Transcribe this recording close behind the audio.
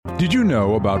Did you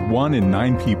know about 1 in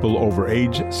 9 people over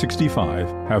age 65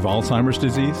 have Alzheimer's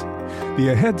disease?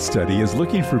 The AHEAD study is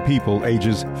looking for people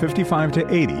ages 55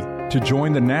 to 80 to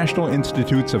join the National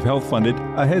Institutes of Health-funded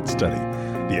AHEAD study.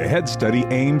 The AHEAD study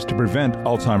aims to prevent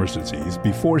Alzheimer's disease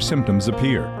before symptoms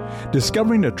appear.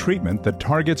 Discovering a treatment that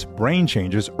targets brain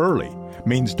changes early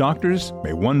means doctors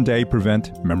may one day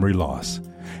prevent memory loss.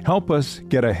 Help us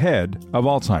get ahead of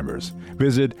Alzheimer's.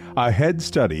 Visit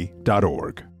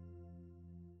aheadstudy.org.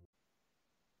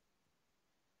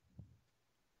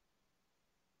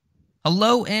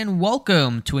 Hello and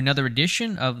welcome to another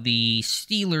edition of the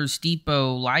Steelers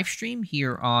Depot live stream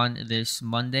here on this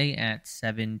Monday at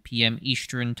 7 p.m.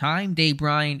 Eastern Time. Dave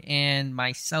Bryan and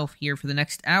myself here for the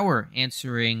next hour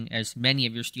answering as many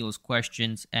of your Steelers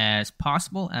questions as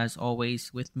possible. As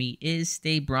always, with me is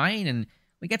Dave Bryan, and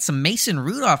we got some Mason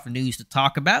Rudolph news to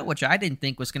talk about, which I didn't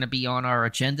think was going to be on our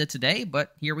agenda today,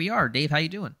 but here we are. Dave, how you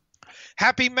doing?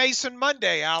 Happy Mason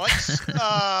Monday, Alex.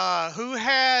 Who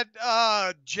had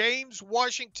James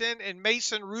Washington and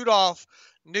Mason Rudolph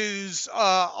news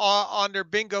on their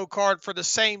bingo card for the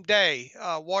same day?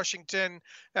 Washington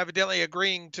evidently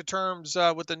agreeing to terms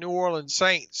with the New Orleans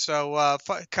Saints. So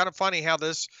kind of funny how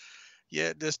this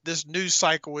news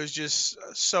cycle is just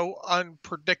so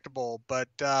unpredictable, but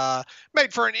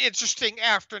made for an interesting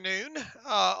afternoon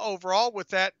overall with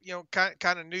that,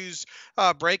 kind of news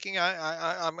breaking.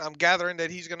 I'm gathering that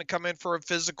he's going to come in for a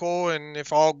physical, and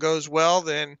if all goes well,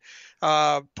 then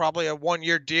probably a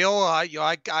 1-year deal. I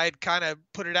had kind of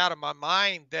put it out of my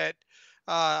mind that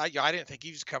I didn't think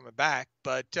he was coming back,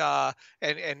 but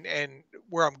and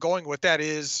where I'm going with that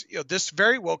is, this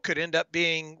very well could end up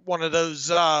being one of those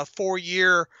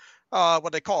 4-year,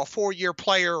 what they call a 4-year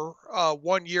player,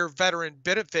 1-year veteran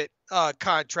benefit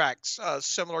contracts,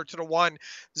 similar to the one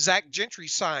Zach Gentry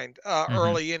signed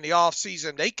early in the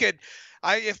offseason. They could.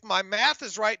 If my math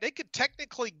is right, they could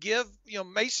technically give,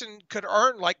 Mason could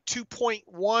earn like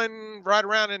 2.1 right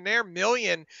around in there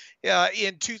million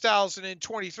in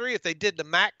 2023 if they did the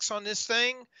max on this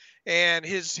thing, and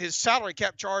his salary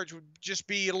cap charge would just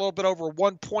be a little bit over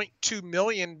 $1.2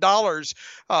 million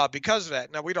because of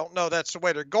that. Now, we don't know that's the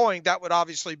way they're going. That would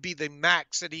obviously be the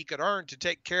max that he could earn to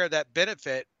take care of that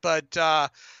benefit, but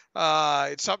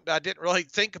it's something I didn't really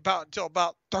think about until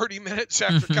about 30 minutes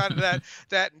after kind of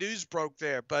that news broke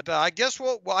there. But I guess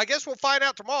we'll find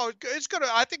out tomorrow.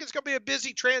 I think it's gonna be a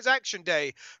busy transaction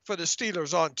day for the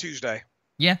Steelers on Tuesday.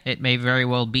 Yeah, it may very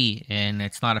well be, and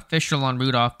it's not official on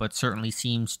Rudolph, but certainly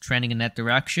seems trending in that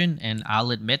direction. And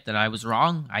I'll admit that I was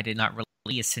wrong. I did not really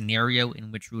see a scenario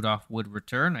in which Rudolph would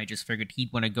return. I just figured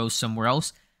he'd want to go somewhere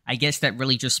else. I guess that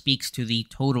really just speaks to the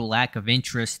total lack of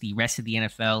interest the rest of the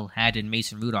NFL had in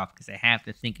Mason Rudolph, because I have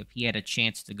to think if he had a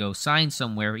chance to go sign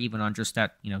somewhere, even on just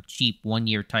that cheap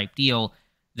 1-year type deal,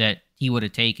 that he would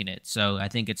have taken it. So I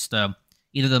think it's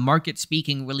either the market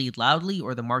speaking really loudly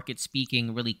or the market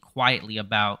speaking really quietly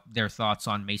about their thoughts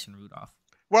on Mason Rudolph.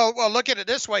 Well, look at it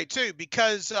this way too,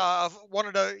 because one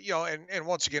of the, and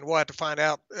once again, we'll have to find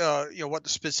out, what the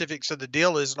specifics of the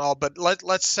deal is and all. But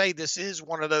let's say this is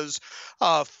one of those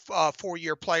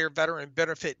 4-year player veteran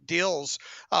benefit deals.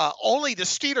 Only the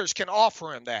Steelers can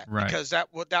offer him that, right? Because that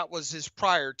was his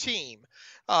prior team,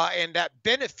 and that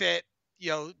benefit,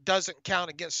 doesn't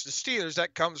count against the Steelers.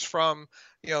 That comes from,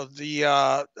 the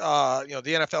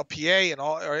NFLPA and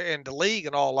all, and the league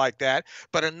and all like that.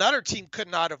 But another team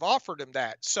could not have offered him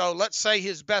that. So let's say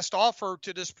his best offer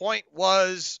to this point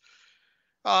was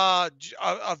a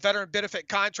veteran benefit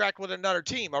contract with another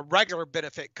team, a regular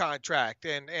benefit contract,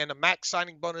 and a max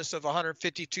signing bonus of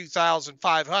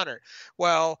 $152,500.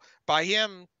 Well, by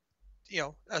him,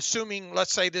 assuming,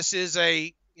 let's say this is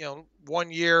a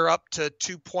 1 year up to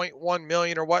 2.1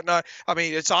 million or whatnot. I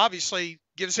mean, it's obviously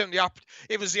gives him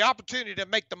it was the opportunity to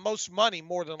make the most money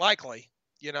more than likely,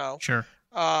 Sure.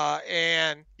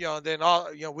 And, then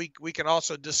we can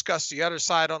also discuss the other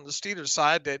side on the Steelers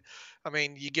side that, I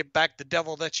mean, you get back the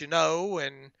devil that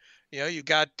and, you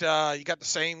got the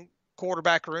same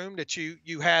quarterback room that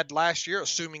you had last year,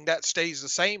 assuming that stays the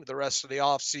same the rest of the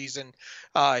offseason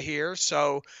here.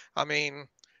 So, I mean,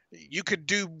 you could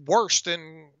do worse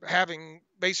than having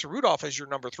Mason Rudolph as your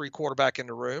number 3 quarterback in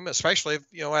the room, especially if,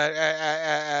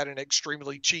 at an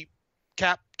extremely cheap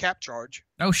cap charge.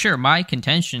 Oh, sure. My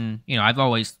contention, I've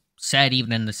always said,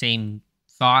 even in the same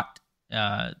thought,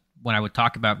 when I would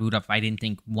talk about Rudolph, I didn't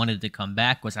think wanted to come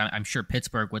back, was I'm sure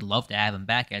Pittsburgh would love to have him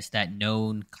back as that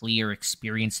known, clear,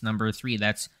 experienced number 3.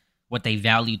 That's what they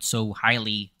valued so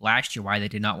highly last year, why they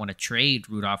did not want to trade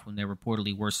Rudolph when there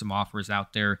reportedly were some offers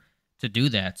out there to do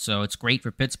that. So it's great for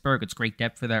Pittsburgh. It's great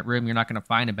depth for that room. You're not going to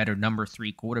find a better number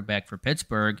 3 quarterback for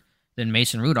Pittsburgh than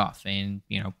Mason Rudolph. And,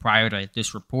 prior to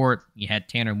this report, you had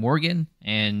Tanner Morgan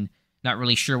and not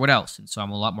really sure what else. And so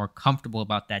I'm a lot more comfortable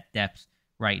about that depth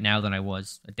right now than I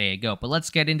was a day ago. But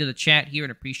let's get into the chat here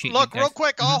and appreciate. Look, you guys. real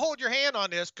quick, I'll hold your hand on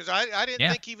this because I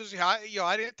didn't think he was.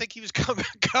 I didn't think he was coming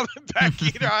back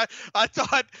either. I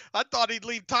thought he'd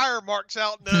leave tire marks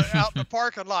out in the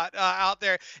parking lot out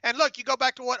there. And look, you go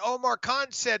back to what Omar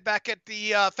Khan said back at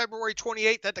the February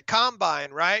 28th at the Combine,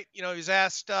 right? He was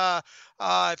asked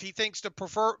if he thinks the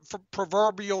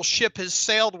proverbial ship has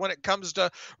sailed when it comes to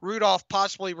Rudolph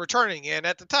possibly returning. And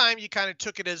at the time, you kind of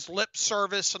took it as lip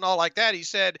service and all like that. He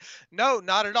said, no,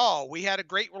 not at all. We had a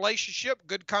great relationship,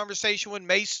 good conversation with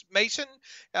Mason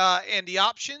and the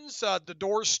options. The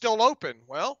door's still open.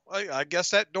 Well, I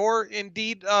guess that door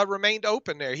indeed remained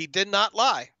open there. He did not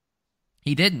lie.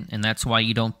 He didn't, and that's why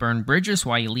you don't burn bridges,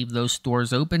 why you leave those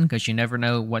doors open, because you never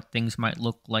know what things might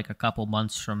look like a couple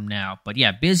months from now. But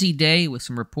yeah, busy day with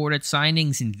some reported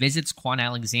signings and visits. Quan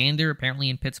Alexander apparently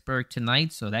in Pittsburgh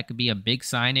tonight, so that could be a big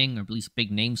signing, or at least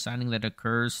big name signing that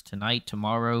occurs tonight,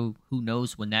 tomorrow. Who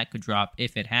knows when that could drop,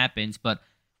 if it happens. But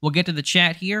we'll get to the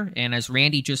chat here, and as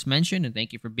Randy just mentioned, and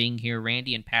thank you for being here,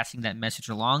 Randy, and passing that message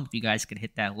along, if you guys could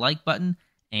hit that like button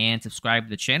and subscribe to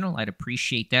the channel, I'd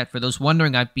appreciate that. For those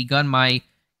wondering, I've begun my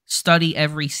study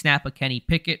every snap of Kenny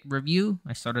Pickett review.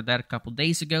 I started that a couple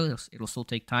days ago. It'll still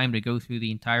take time to go through the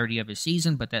entirety of his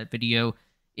season, but that video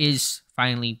is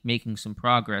finally making some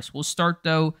progress. We'll start,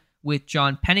 though, with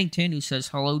John Pennington, who says,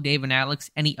 hello, Dave and Alex.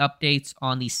 Any updates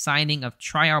on the signing of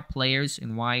tryout players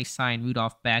and why sign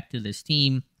Rudolph back to this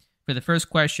team? For the first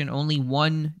question, only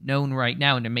one known right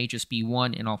now, and there may just be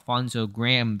one, in Alfonso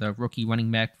Graham, the rookie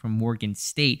running back from Morgan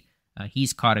State.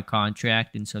 He's caught a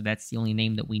contract, and so that's the only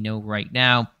name that we know right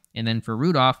now. And then for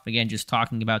Rudolph, again, just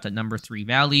talking about that number 3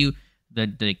 value,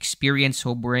 the experience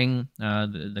he'll bring,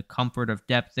 the comfort of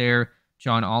depth there.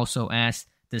 John also asked,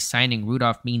 does signing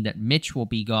Rudolph mean that Mitch will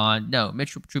be gone? No,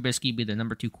 Mitch Trubisky will be the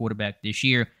number 2 quarterback this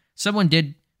year. Someone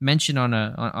did mention on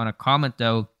a comment,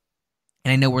 though,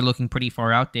 and I know we're looking pretty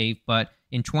far out, Dave, but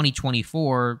in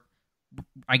 2024,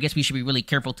 I guess we should be really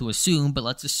careful to assume, but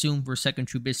let's assume for a second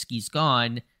Trubisky's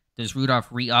gone. Does Rudolph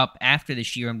re-up after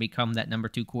this year and become that number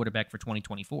 2 quarterback for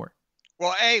 2024?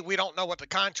 Well, we don't know what the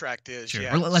contract is sure.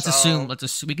 yet. Well, let's assume.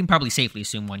 We can probably safely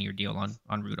assume 1-year deal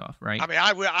on Rudolph, right? I mean,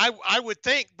 I would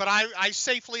think, but I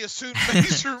safely assume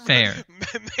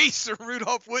Mason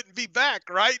Rudolph wouldn't be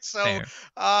back, right? So,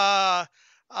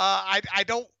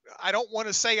 I don't want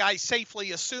to say I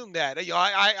safely assume that.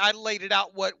 I laid it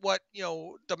out what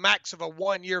the max of a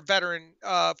 1-year veteran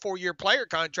 4-year player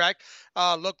contract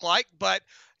looked like. But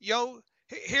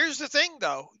here's the thing,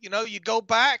 though. You go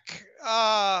back.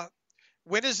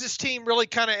 When is this team really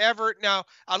kind of ever now?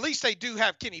 At least they do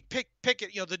have Kenny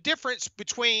Pickett. The difference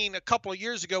between a couple of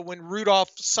years ago when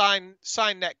Rudolph signed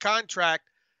that contract,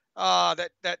 that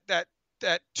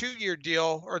 2-year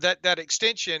deal or that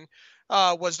extension.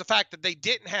 Was the fact that they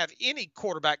didn't have any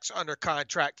quarterbacks under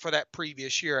contract for that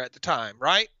previous year at the time,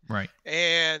 right? Right.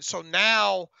 And so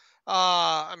now,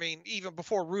 even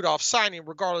before Rudolph signing,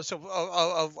 regardless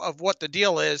of what the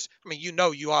deal is,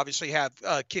 you obviously have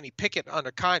Kenny Pickett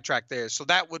under contract there. So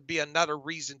that would be another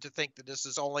reason to think that this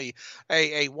is only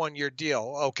a 1-year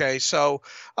deal. Okay. So,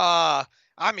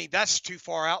 that's too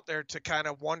far out there to kind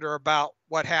of wonder about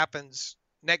what happens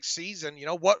next season.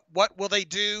 What will they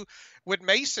do with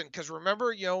Mason? Because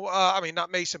remember,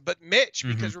 not Mason, but Mitch,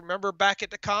 because remember back at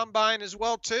the Combine as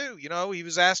well, too, he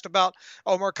was asked about,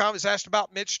 Omar Khan was asked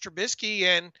about Mitch Trubisky,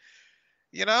 and,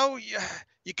 you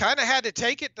kind of had to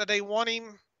take it that they want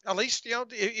him, at least,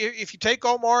 if you take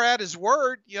Omar at his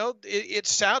word, it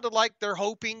sounded like they're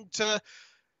hoping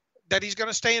that he's going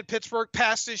to stay in Pittsburgh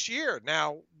past this year.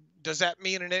 Now, does that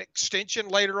mean an extension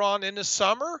later on in the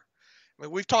summer?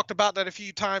 We've talked about that a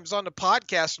few times on the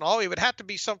podcast and all. It would have to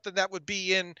be something that would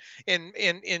be in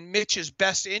Mitch's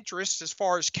best interest as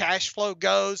far as cash flow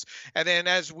goes. And then,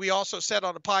 as we also said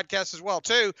on the podcast as well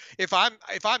too, if I'm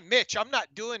Mitch, I'm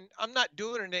not doing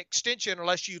an extension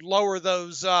unless you lower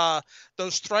those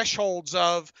thresholds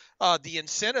of the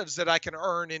incentives that I can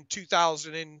earn in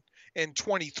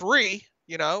 2023.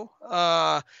 In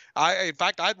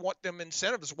fact, I'd want them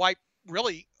incentives wiped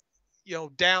really,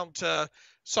 down to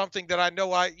something that I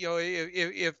know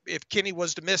if Kenny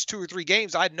was to miss 2 or 3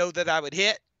 games, I'd know that I would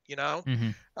hit,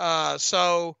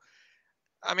 So,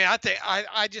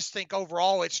 I just think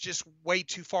overall it's just way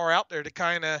too far out there to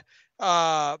kind of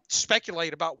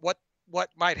speculate about what what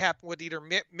might happen with either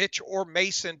Mitch or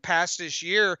Mason past this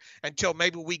year until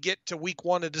maybe we get to week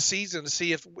 1 of the season to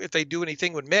see if they do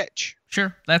anything with Mitch.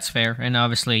 Sure, that's fair. And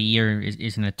obviously a year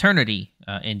is an eternity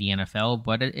in the NFL,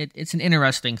 but it's an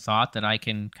interesting thought that I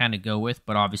can kind of go with,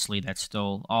 but obviously that's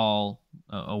still all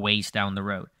a ways down the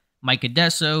road. Mike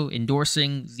Adesso,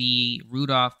 endorsing the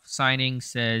Rudolph signing,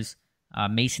 says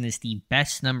Mason is the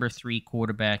best number 3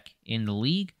 quarterback in the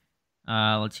league.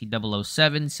 Let's see,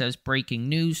 007 says, breaking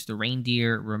news, the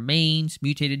reindeer remains.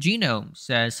 Mutated Genome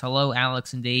says, hello,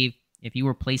 Alex and Dave. If you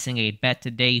were placing a bet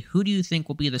today, who do you think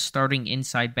will be the starting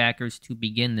inside backers to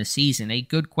begin the season? A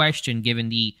good question, given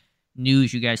the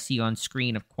news you guys see on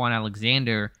screen of Quan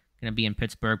Alexander going to be in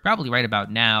Pittsburgh probably right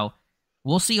about now.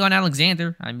 We'll see on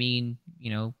Alexander. I mean,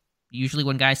 usually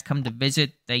when guys come to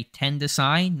visit, they tend to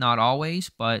sign, not always,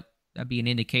 but that'd be an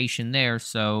indication there.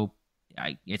 So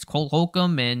it's Cole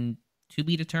Holcomb and to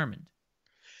be determined.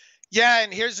 Yeah,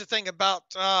 and here's the thing about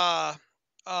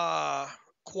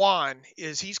Quan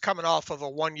is he's coming off of a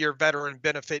 1-year veteran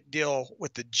benefit deal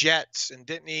with the Jets, and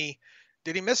did he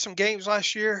miss some games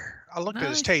last year? I looked at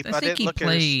his tape. I think he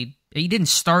played. He didn't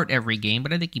start every game,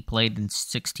 but I think he played in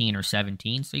 16 or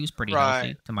 17, so he was pretty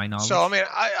healthy, to my knowledge. So, I mean,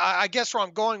 I guess where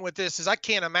I'm going with this is I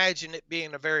can't imagine it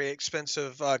being a very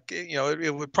expensive,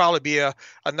 it would probably be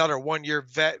another 1-year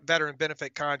veteran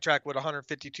benefit contract with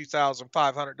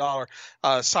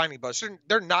 $152,500 signing bonus.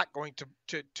 They're not going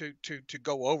to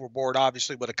go overboard,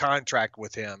 obviously, with a contract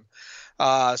with him.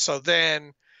 So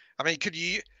then, I mean,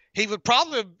 he would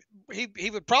probably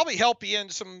help you in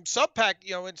some sub-pack,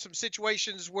 in some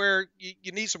situations where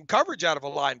you need some coverage out of a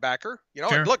linebacker,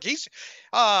 Sure. And look,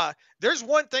 there's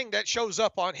one thing that shows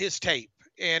up on his tape,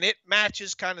 and it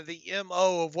matches kind of the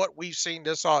MO of what we've seen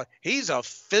this on. He's a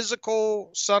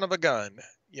physical son of a gun,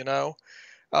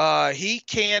 he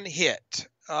can hit,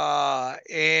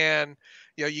 and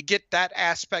you get that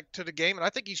aspect to the game, and I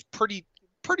think he's pretty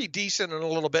decent in a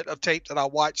little bit of tape that I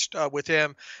watched with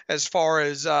him as far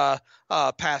as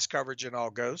pass coverage and all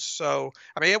goes. So,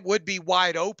 I mean, it would be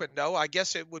wide open, though. I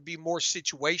guess it would be more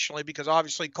situationally because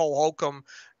obviously Cole Holcomb,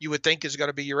 you would think, is going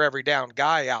to be your every down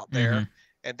guy out there. Mm-hmm.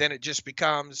 And then it just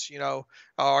becomes,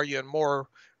 are you in more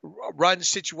run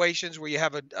situations where you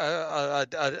have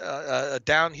a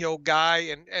downhill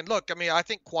guy? And look, I mean, I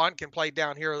think Quan can play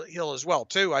downhill as well,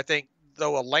 too. I think,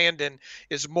 though, a Landon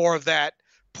is more of that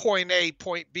point A,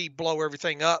 point B, blow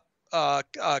everything up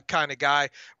kind of guy,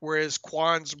 whereas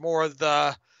Quan's more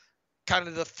the kind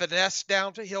of the finesse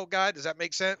down to hill guy. Does that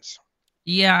make sense?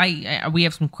 Yeah, we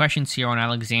have some questions here on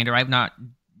Alexander. I've not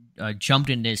jumped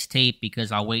into his tape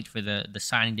because I'll wait for the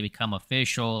signing to become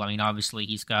official. I mean, obviously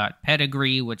he's got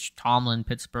pedigree, which Tomlin,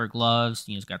 Pittsburgh loves.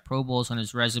 He's got Pro Bowls on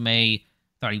his resume.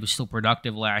 Thought he was still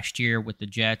productive last year with the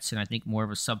Jets, and I think more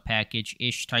of a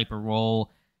sub-package-ish type of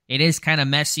role. It is kind of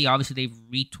messy. Obviously, they've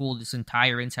retooled this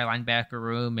entire inside linebacker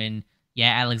room, and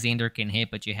yeah, Alexander can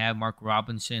hit, but you have Mark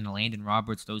Robinson, Landon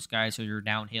Roberts. Those guys are your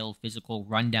downhill, physical,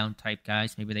 rundown type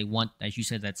guys. Maybe they want, as you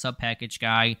said, that sub-package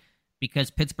guy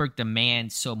because Pittsburgh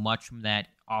demands so much from that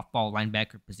off-ball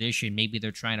linebacker position. Maybe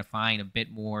they're trying to find a bit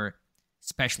more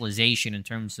specialization in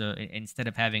terms of, instead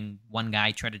of having one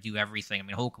guy try to do everything. I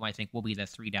mean, Holcomb, I think, will be the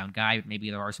 3-down guy, but maybe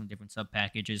there are some different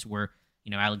sub-packages where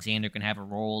Alexander can have a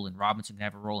role and Robinson can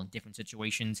have a role in different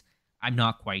situations. I'm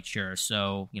not quite sure.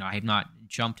 So, I have not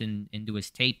jumped into his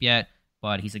tape yet,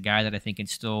 but he's a guy that I think can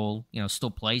still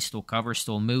play, still cover,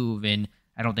 still move. And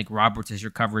I don't think Roberts is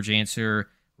your coverage answer.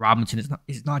 Robinson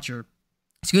is not your,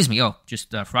 excuse me. Oh,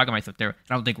 just frog in my throat there.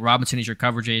 I don't think Robinson is your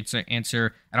coverage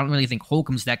answer. I don't really think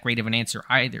Holcomb's that great of an answer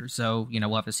either. So,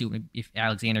 we'll have to see if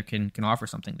Alexander can offer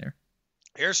something there.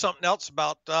 Here's something else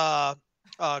about,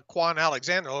 Quan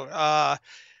Alexander.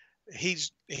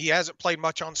 He hasn't played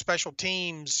much on special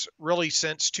teams really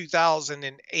since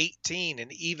 2018,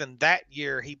 and even that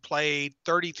year he played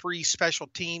 33 special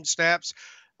team snaps.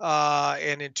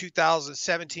 And in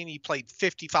 2017 he played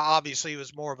 55. Obviously, he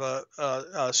was more of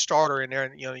a starter in there,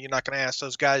 and you're not going to ask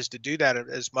those guys to do that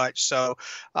as much. So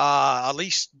at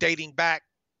least dating back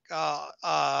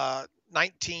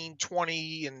 19,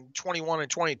 20, and 21 and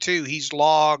 22, he's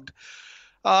logged.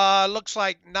 Looks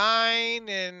like 9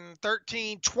 and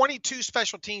 13, 22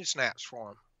 special team snaps for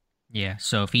him. Yeah,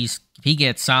 so if he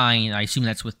gets signed, I assume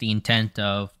that's with the intent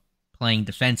of playing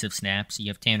defensive snaps. You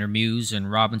have Tanner Muse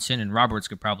and Robinson, and Roberts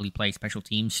could probably play special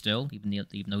teams still, even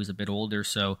though he's a bit older.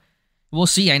 So we'll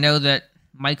see. I know that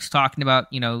Mike's talking about,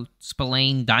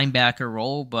 Spillane dimebacker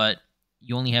role, but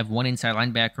you only have one inside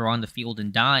linebacker on the field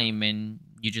in dime, and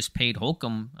you just paid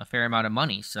Holcomb a fair amount of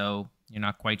money, so you're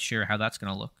not quite sure how that's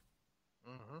going to look.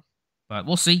 But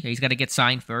we'll see. He's got to get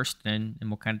signed first, and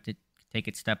we'll kind of take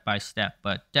it step by step.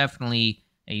 But definitely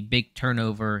a big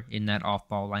turnover in that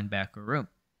off-ball linebacker room.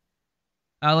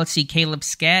 Let's see. Caleb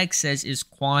Skaggs says, is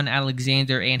Quan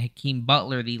Alexander and Hakeem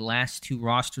Butler the last two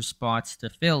roster spots to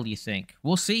fill, you think?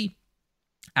 We'll see.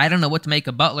 I don't know what to make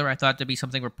of Butler. I thought there'd be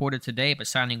something reported today, but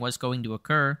signing was going to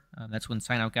occur. That's when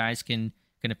sign-out guys can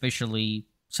officially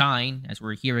sign, as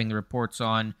we're hearing the reports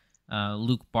on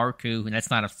Luke Barku, and that's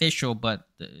not official, but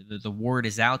the word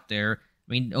is out there.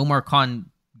 I mean, Omar Khan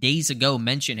days ago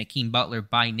mentioned Hakeem Butler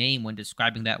by name when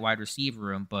describing that wide receiver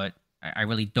room, but I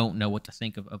really don't know what to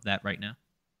think of that right now.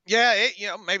 Yeah,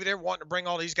 maybe they're wanting to bring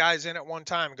all these guys in at one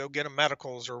time and go get them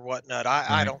medicals or whatnot.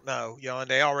 I don't know. And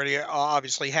they already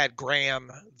obviously had Graham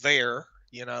there,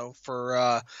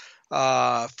 for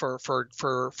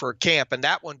camp, and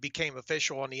that one became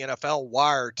official on the NFL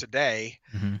Wire today.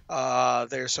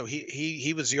 There, so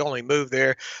he was the only move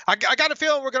there. I got a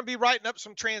feeling we're going to be writing up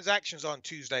some transactions on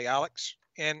Tuesday, Alex,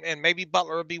 and maybe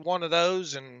Butler will be one of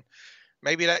those, and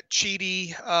maybe that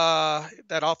Chidi,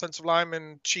 that offensive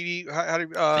lineman, Chidi, I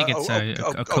think it's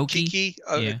Okiki.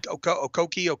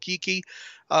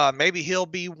 Maybe he'll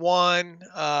be one.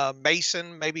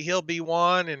 Mason, maybe he'll be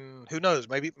one, and who knows?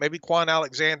 Maybe Quan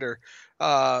Alexander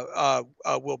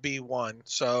will be one.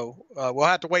 So we'll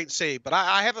have to wait and see. But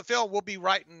I have a feeling we'll be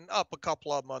writing up a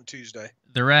couple of them on Tuesday.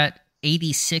 They're at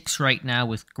 86 right now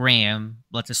with Graham.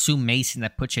 Let's assume Mason,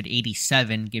 that puts you at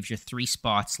 87, gives you 3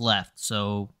 spots left.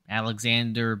 So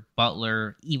Alexander,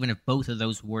 Butler, even if both of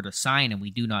those were to sign, and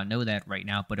we do not know that right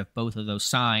now, but if both of those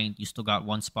signed, you still got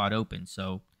 1 spot open.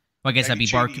 So I guess that'd be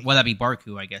Barku. Well, that'd be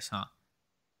Barku, I guess, huh?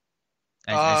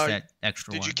 As that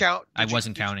extra one. Did you count? I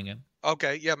wasn't counting him.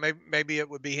 Okay, yeah, maybe it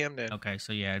would be him then. Okay,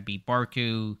 so yeah, it'd be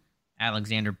Barku,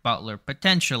 Alexander, Butler,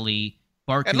 potentially.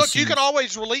 Barku, and look, you can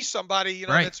always release somebody,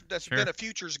 right, that's been a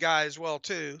futures guy as well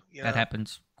too. That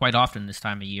happens quite often this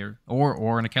time of year,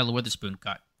 or an Ahkello Witherspoon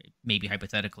cut, maybe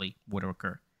hypothetically would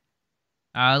occur.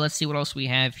 Let's see what else we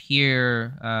have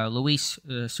here. Luis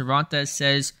Cervantes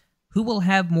says, who will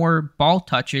have more ball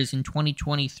touches in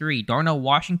 2023, Darnell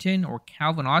Washington or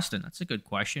Calvin Austin? That's a good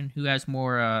question. Who has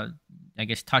more,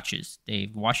 touches,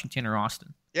 Dave, Washington or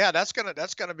Austin? Yeah, that's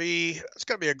gonna be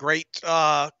a great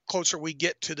closer we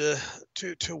get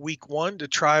to week 1 to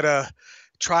try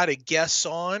to guess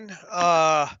on.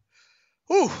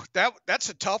 That's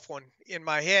a tough one in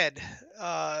my head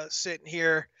sitting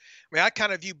here. I mean, I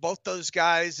kind of view both those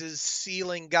guys as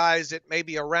ceiling guys at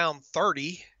maybe around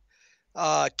 30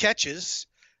 catches.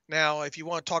 Now, if you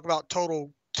want to talk about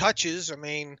total touches, I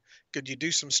mean, could you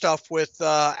do some stuff with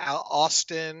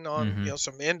Austin on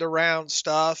some end around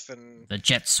stuff and the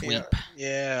jet sweep?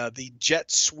 Yeah, the jet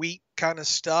sweep kind of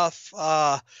stuff.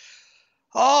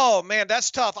 Oh man,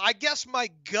 that's tough. I guess my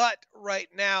gut right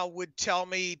now would tell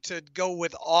me to go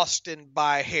with Austin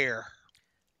by hair.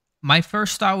 My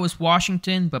first thought was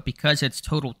Washington, but because it's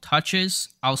total touches,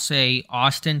 I'll say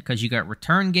Austin, because you got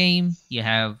return game, you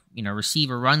have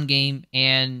receiver run game,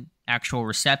 and actual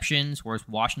receptions, whereas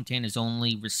Washington is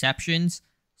only receptions.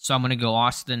 So I'm going to go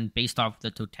Austin based off the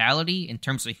totality. In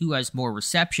terms of who has more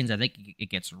receptions, I think it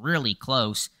gets really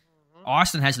close.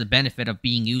 Austin has the benefit of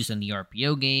being used in the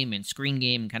RPO game and screen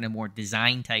game and kind of more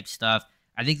design type stuff.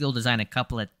 I think they'll design a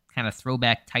couple of kind of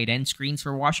throwback tight end screens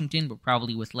for Washington, but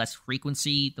probably with less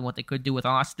frequency than what they could do with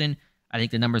Austin. I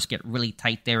think the numbers get really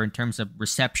tight there in terms of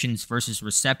receptions versus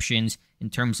receptions. In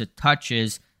terms of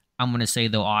touches, I'm going to say,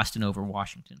 though, Austin over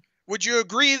Washington. Would you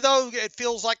agree, though, it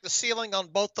feels like the ceiling on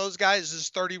both those guys is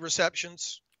 30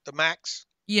 receptions, the max?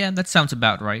 Yeah, that sounds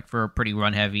about right for a pretty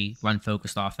run-heavy,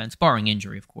 run-focused offense, barring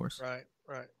injury, of course. Right.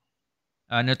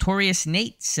 Notorious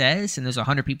Nate says, and there's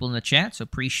 100 people in the chat, so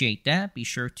appreciate that. Be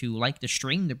sure to like the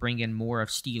stream to bring in more of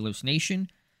Steelers Nation.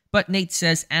 But Nate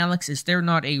says, Alex, is there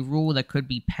not a rule that could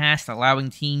be passed allowing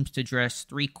teams to dress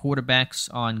 3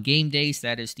 quarterbacks on game days?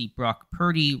 That is the Brock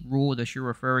Purdy rule that you're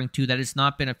referring to. That has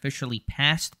not been officially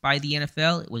passed by the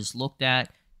NFL. It was looked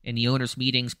at in the owners'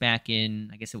 meetings back in,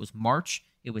 I guess it was March.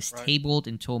 It was tabled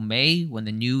until May when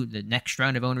the next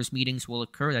round of owners' meetings will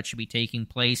occur. That should be taking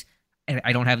place.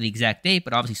 I don't have the exact date,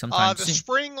 but obviously sometime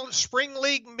soon. Spring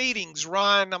league meetings,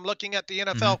 Ron. I'm looking at the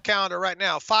NFL calendar right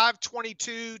now.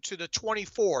 5/22 to the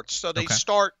 24th. So they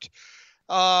start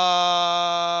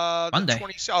Monday.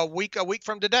 A week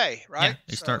from today, right? Yeah,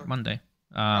 they start Monday.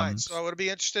 Right. So it'll be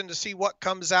interesting to see what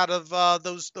comes out of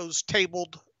those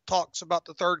tabled talks about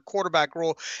the third quarterback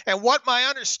rule. And what my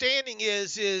understanding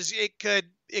is it could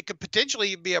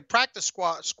potentially be a practice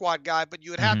squad guy, but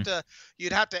you'd have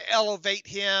to elevate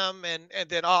him, and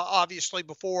then obviously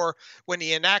before, when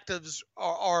the inactives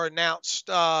are announced,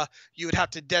 you would have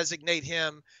to designate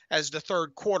him as the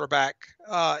third quarterback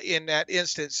in that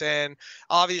instance. And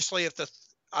obviously, if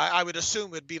I would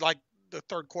assume it'd be like the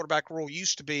third quarterback rule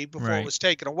used to be before it was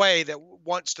taken away, that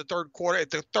once if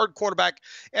the third quarterback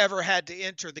ever had to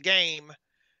enter the game,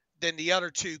 then the other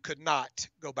two could not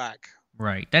go back.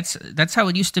 Right. That's how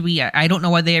it used to be. I don't know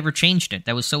why they ever changed it.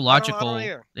 That was so logical.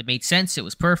 It made sense. It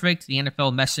was perfect. The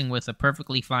NFL messing with a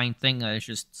perfectly fine thing is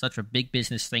just such a big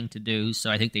business thing to do. So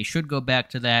I think they should go back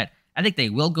to that. I think they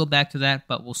will go back to that,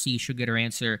 but we'll see. Should get our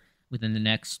answer within the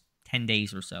next 10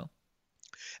 days or so.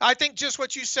 I think just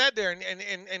what you said there,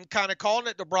 and kind of calling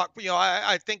it the Brock.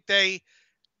 I think they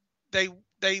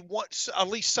want at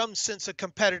least some sense of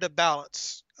competitive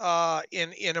balance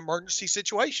in emergency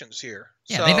situations here.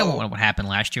 Yeah, so, they don't want what happened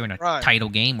last year in a title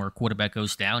game where a quarterback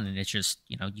goes down and it's just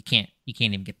you can't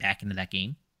even get back into that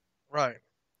game. Right.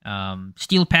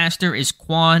 Steel Pastor, is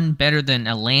Quan better than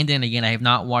Landon? Again, I have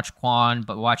not watched Quan,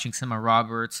 but watching some of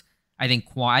Roberts. I think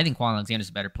Quan Alexander's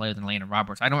a better player than Landon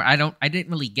Roberts. I didn't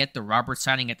really get the Roberts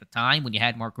signing at the time when you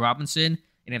had Mark Robinson,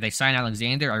 and if they sign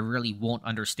Alexander, I really won't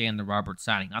understand the Roberts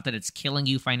signing. Not that it's killing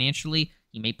you financially.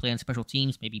 He may play on special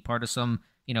teams, maybe part of some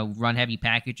run heavy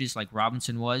packages like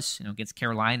Robinson was against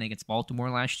Carolina, against Baltimore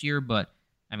last year. But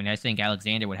I think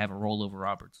Alexander would have a role over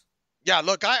Roberts. Yeah,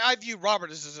 look, I view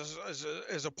Roberts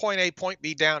as a point A, point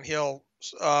B downhill,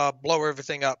 blow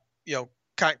everything up,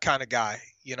 kind of guy.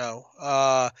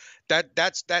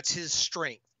 That's his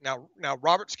strength. Now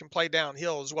Roberts can play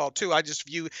downhill as well too. I just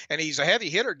view, and he's a heavy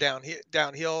hitter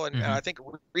downhill, and I think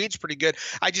Reed's pretty good.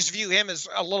 I just view him as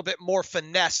a little bit more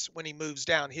finesse when he moves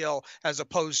downhill, as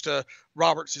opposed to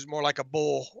Roberts, who's more like a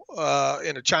bull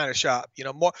in a china shop.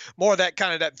 More of that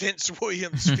kind of that Vince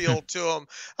Williams feel to him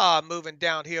moving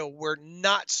downhill. Where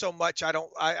not so much.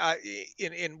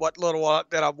 In what little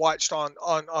that I've watched on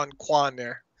Quan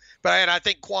there. And I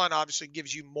think Quan obviously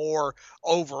gives you more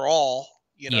overall,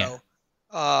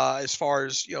 as far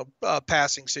as,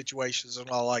 passing situations and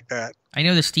all like that. I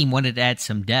know this team wanted to add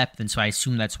some depth, and so I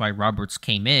assume that's why Roberts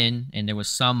came in, and there was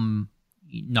some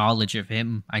knowledge of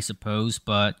him, I suppose.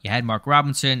 But you had Mark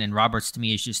Robinson, and Roberts to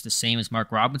me is just the same as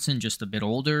Mark Robinson, just a bit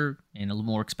older and a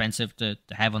little more expensive to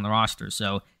have on the roster.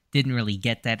 So didn't really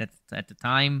get that at the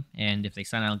time. And if they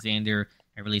sign Alexander,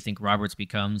 I really think Roberts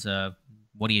becomes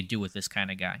what do you do with this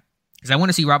kind of guy? Because I want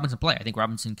to see Robinson play. I think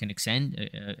Robinson can extend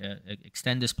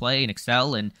this play and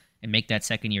excel and make that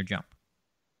second-year jump.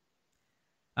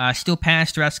 Still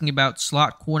Pastor asking about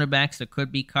slot cornerbacks that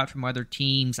could be cut from other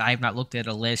teams. I have not looked at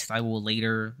a list. I will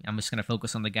later. I'm just going to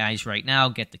focus on the guys right now,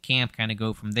 get the camp, kind of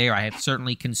go from there. I have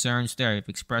certainly concerns there. I've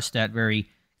expressed that very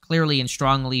clearly and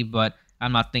strongly, but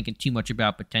I'm not thinking too much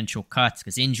about potential cuts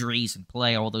because injuries and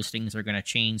play, all those things are going to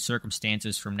change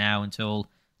circumstances from now until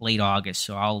late August.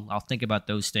 So I'll think about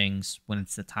those things when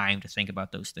it's the time to think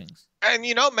about those things. And,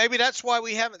 maybe that's why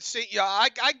we haven't seen, I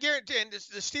guarantee, and the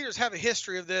Steelers have a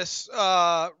history of this,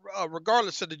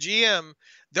 regardless of the GM,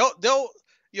 they'll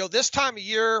this time of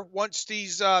year, once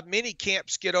these mini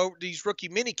camps get over, these rookie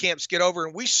mini camps get over,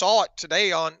 and we saw it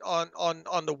today on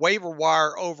the waiver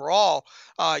wire overall,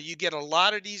 you get a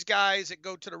lot of these guys that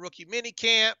go to the rookie mini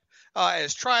camp,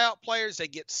 as tryout players. They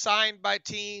get signed by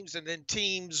teams, and then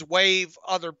teams waive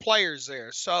other players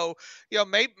there. So,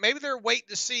 maybe they're waiting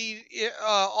to see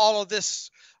all of this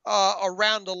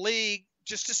around the league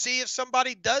just to see if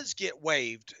somebody does get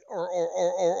waived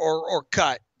or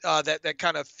cut that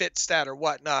kind of fits that or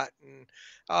whatnot. And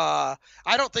I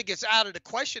don't think it's out of the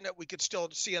question that we could still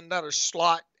see another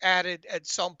slot added at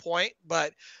some point,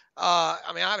 but I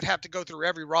would have to go through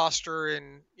every roster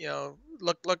and,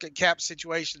 look at cap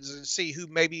situations and see who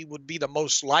maybe would be the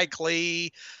most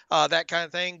likely, that kind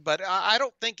of thing. But I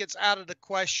don't think it's out of the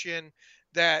question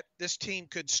that this team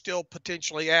could still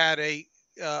potentially add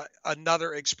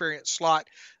another experienced slot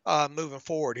moving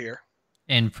forward here.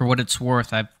 And for what it's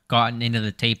worth, I've gotten into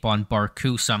the tape on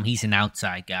Barku some. He's an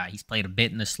outside guy. He's played a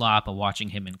bit in the slot, but watching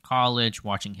him in college,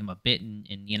 watching him a bit in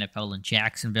the NFL in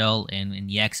Jacksonville and in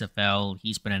the XFL,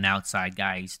 he's been an outside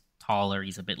guy. He's taller,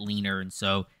 he's a bit leaner, and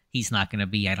so he's not going to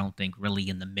be, I don't think, really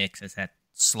in the mix as that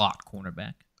slot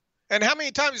cornerback. And how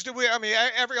many times do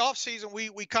every offseason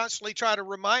we constantly try to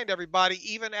remind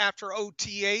everybody, even after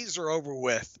OTAs are over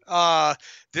with,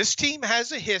 this team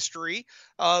has a history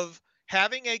of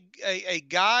having a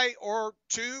guy or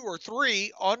two or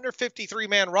three on their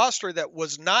 53-man roster that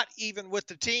was not even with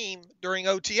the team during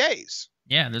OTAs.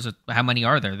 Yeah, how many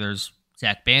are there? There's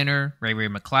Zach Banner, Ray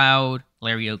McLeod,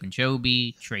 Larry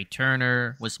Ogunjobi, Trey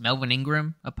Turner. Was Melvin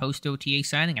Ingram a post-OTA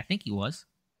signing? I think he was.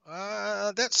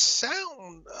 That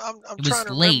sound. I'm It was trying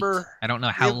to late. remember. I don't know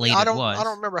how late it was. I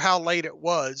don't remember how late it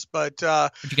was, but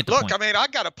But you get the look, point. I mean, I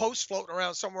got a post floating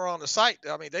around somewhere on the site.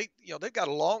 I mean, they've got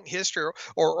a long history,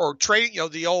 or trading.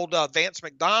 The old Vance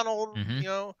McDonald.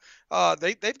 Mm-hmm.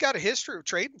 They've got a history of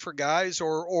trading for guys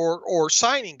or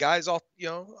signing guys off.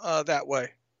 That way.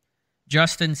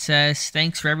 Justin says,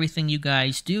 thanks for everything you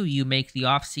guys do. You make the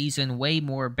off-season way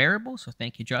more bearable, so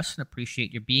thank you, Justin.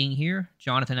 Appreciate your being here.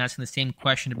 Jonathan asking the same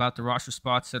question about the roster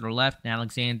spots that are left,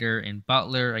 Alexander and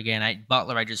Butler. Again,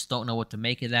 Butler, I just don't know what to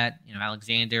make of that.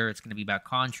 Alexander, it's going to be about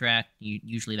contract.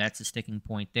 Usually that's a sticking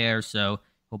point there, so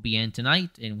he'll be in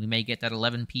tonight, and we may get that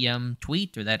 11 p.m.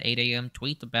 tweet or that 8 a.m.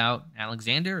 tweet about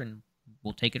Alexander, and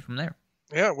we'll take it from there.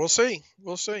 Yeah, we'll see.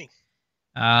 We'll see.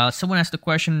 Someone asked the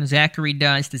question, Zachary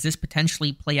does this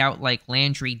potentially play out like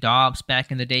Landry Dobbs back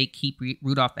in the day, keep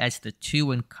Rudolph as the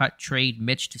 2 and trade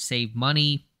Mitch to save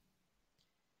money?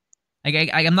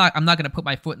 I'm not going to put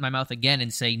my foot in my mouth again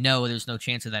and say, no, there's no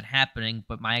chance of that happening,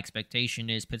 but my expectation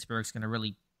is Pittsburgh's going to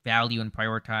really value and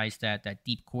prioritize that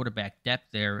deep quarterback depth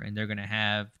there, and they're going to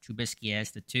have Trubisky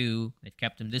as the 2. They've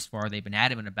kept him this far. They've been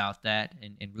adamant about that,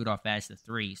 and Rudolph as the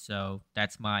 3, so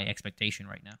that's my expectation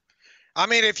right now. I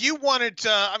mean, if you wanted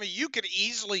to, you could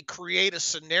easily create a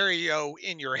scenario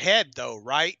in your head, though,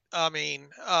 right? I mean,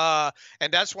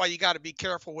 and that's why you got to be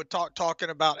careful with talking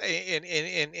about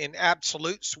in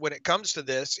absolutes when it comes to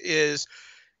this. Is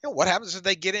what happens if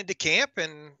they get into camp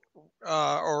and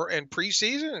or in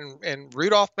preseason and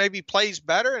Rudolph maybe plays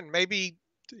better and maybe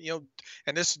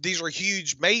and these are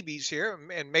huge maybes here,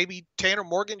 and maybe Tanner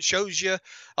Morgan shows you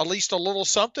at least a little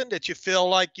something that you feel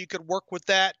like you could work with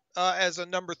that as a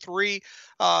number 3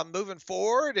 moving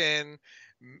forward. And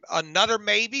another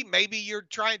maybe you're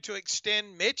trying to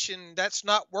extend Mitch and that's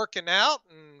not working out,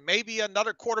 and maybe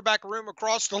another quarterback room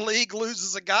across the league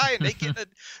loses a guy and they get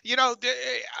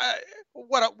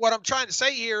what I'm trying to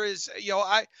say here is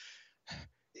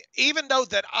even though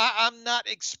that I'm not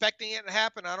expecting it to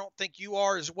happen, I don't think you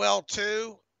are as well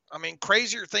too. I mean,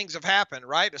 crazier things have happened,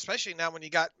 right? Especially now when you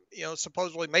got,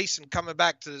 supposedly Mason coming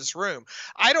back to this room.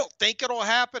 I don't think it'll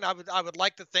happen. I would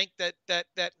like to think that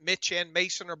Mitch and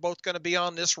Mason are both going to be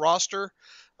on this roster,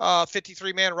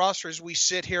 53-man roster as we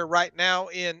sit here right now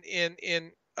in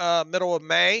middle of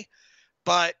May.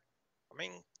 But I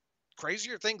mean,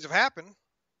 crazier things have happened.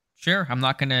 Sure, I'm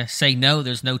not going to say no,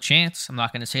 there's no chance. I'm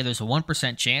not going to say there's a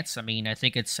 1% chance. I mean, I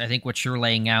think what you're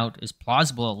laying out is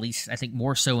plausible, at least I think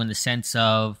more so in the sense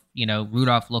of,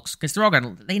 Rudolph looks, because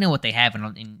they know what they have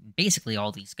in basically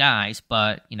all these guys,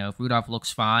 but, if Rudolph looks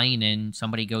fine and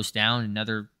somebody goes down in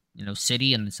another,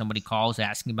 city and somebody calls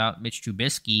asking about Mitch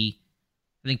Trubisky,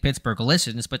 I think Pittsburgh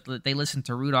listens, but they listened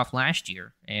to Rudolph last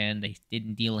year and they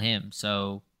didn't deal him.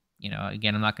 So,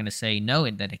 again, I'm not going to say no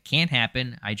that it can't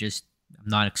happen. I'm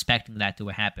not expecting that to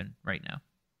happen right now.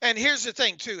 And here's the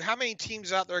thing, too. How many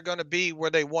teams out there are going to be where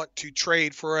they want to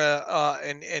trade for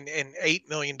an $8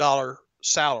 million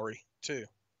salary, too?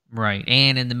 Right.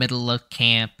 And in the middle of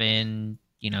camp and,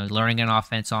 learning an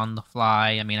offense on the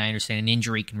fly. I mean, I understand an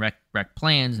injury can wreck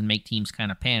plans and make teams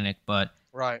kind of panic. But,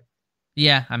 right.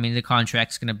 Yeah, I mean, the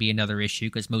contract's going to be another issue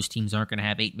because most teams aren't going to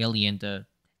have $8 million to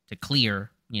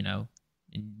clear,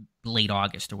 in late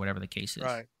August or whatever the case is.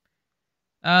 Right.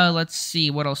 Let's see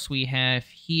what else we have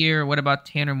here. What about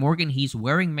Tanner Morgan? He's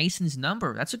wearing Mason's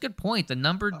number. That's a good point.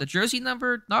 The jersey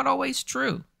number, not always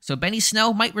true. So Benny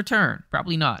Snell might return.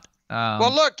 Probably not.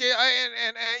 Well, look,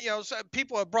 and so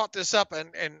people have brought this up,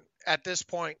 and at this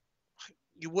point,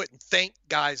 you wouldn't think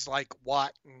guys like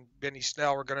Watt and Benny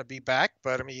Snell are going to be back,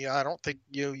 but I mean, I don't think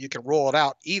you can rule it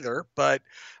out either. But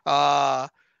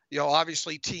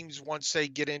obviously teams, once they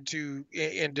get into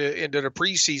the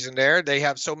preseason there, they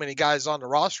have so many guys on the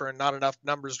roster and not enough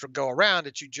numbers to go around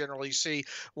that you generally see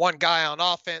one guy on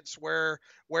offense wear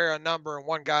a number and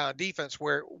one guy on defense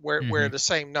wear the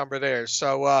same number there.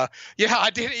 So, I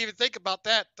didn't even think about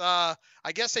that.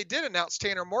 I guess they did announce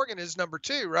Tanner Morgan is number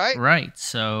 2, right? Right.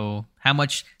 So how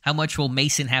much will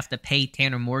Mason have to pay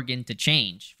Tanner Morgan to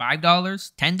change? $5?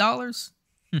 $10?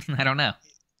 I don't know.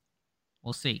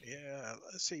 We'll see. Yeah,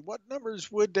 let's see. What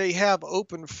numbers would they have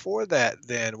open for that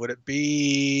then? Would it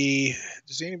be,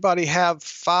 does anybody have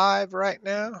 5 right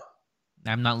now?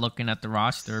 I'm not looking at the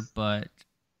roster, but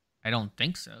I don't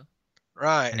think so.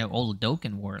 Right. I know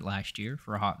Oladokin wore it last year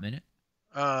for a hot minute.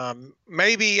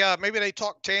 Maybe they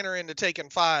talked Tanner into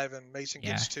taking 5 and Mason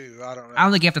gets 2. I don't know. I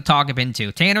don't think you have to talk him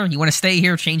into. Tanner, you want to stay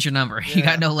here, change your number. Yeah. You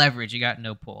got no leverage. You got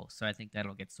no pull. So I think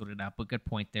that'll get sorted out. But good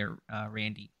point there,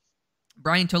 Randy.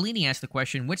 Brian Tolini asked the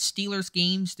question, which Steelers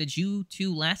games did you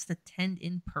two last attend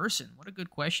in person? What a good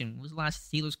question. What was the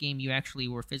last Steelers game you actually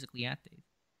were physically at, Dave?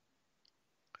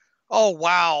 Oh,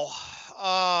 wow.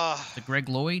 The Greg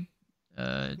Lloyd? No,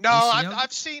 ACL?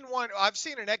 I've seen one. I've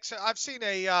seen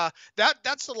a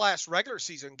that's the last regular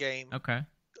season game. Okay.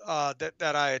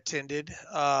 That I attended.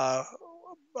 The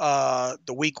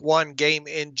week 1 game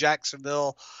in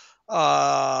Jacksonville.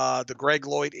 The Greg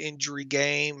Lloyd injury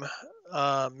game.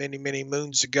 Many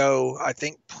moons ago. I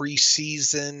think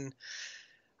preseason.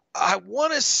 I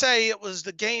want to say it was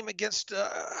the game against.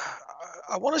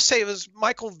 I want to say it was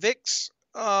Michael Vick's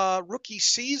rookie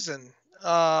season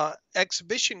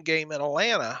exhibition game in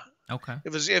Atlanta. Okay.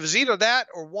 It was either that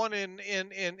or one in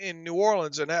New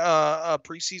Orleans, and a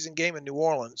preseason game in New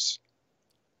Orleans.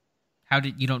 How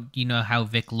did do you know how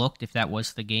Vic looked? If that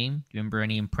was the game, do you remember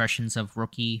any impressions of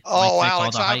rookie? Oh, Vic,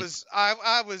 Alex,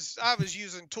 I was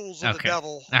using tools of the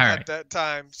devil at that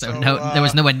time. So no, there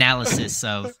was no analysis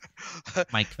of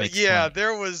Mike Vick's yeah, play.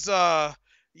 there was. Okay.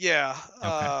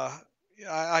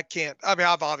 I can't. I mean,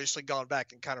 I've obviously gone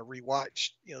back and kind of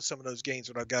rewatched, some of those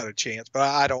games when I've got a chance, but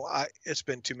I don't. It's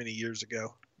been too many years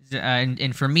ago.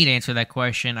 And for me to answer that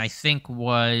question, I think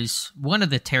was one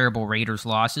of the terrible Raiders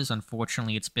losses.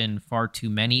 Unfortunately, it's been far too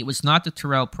many. It was not the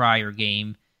Terrell Pryor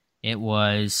game. It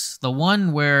was the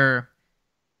one where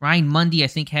Ryan Mundy, I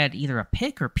think, had either a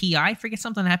pick or PI. I forget,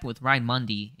 something happened with Ryan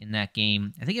Mundy in that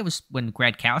game. I think it was when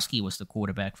Gradkowski was the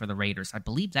quarterback for the Raiders. I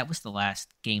believe that was the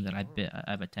last game that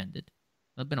I've attended.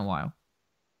 It's been a while.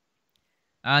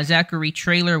 Zachary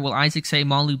Trailer, will Isaac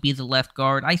Seumalo be the left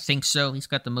guard? I think so. He's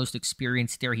got the most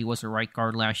experience there. He was a right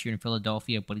guard last year in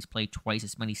Philadelphia, but he's played twice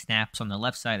as many snaps on the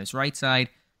left side as right side.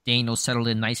 Daniels settled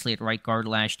in nicely at right guard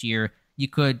last year. You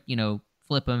could,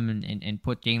 flip him and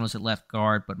put Daniels at left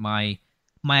guard, but my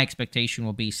expectation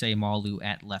will be Seumalo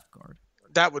at left guard.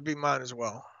 That would be mine as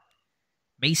well.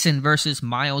 Mason versus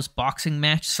Miles boxing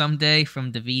match someday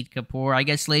from David Kapoor. I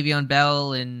guess Le'Veon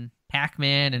Bell and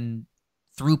Pac-Man and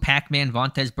through Pac-Man,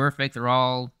 Vontaze Burfict, they're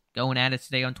all going at it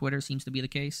today on Twitter. Seems to be the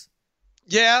case.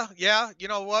 Yeah. You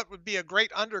know what would be a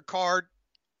great undercard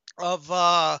of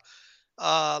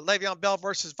Le'Veon Bell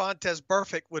versus Vontaze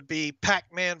Burfict would be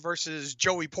Pac-Man versus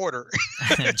Joey Porter.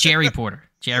 Jerry Porter.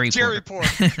 Porter.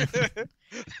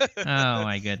 Oh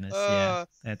my goodness! Yeah,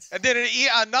 that's. And then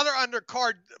another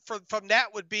undercard from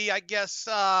that would be, I guess,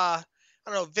 I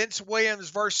don't know, Vince Williams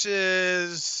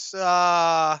versus.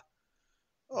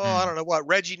 I don't know what,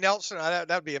 Reggie Nelson.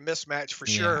 That'd be a mismatch for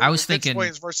sure. I was thinking Vince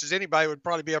Williams versus anybody would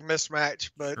probably be a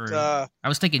mismatch, but I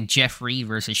was thinking Jeff Reed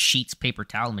versus Sheets Paper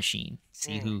Towel Machine.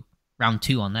 See who round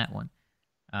 2 on that one.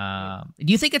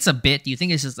 Do you think it's a bit? Do you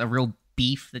think it's just a real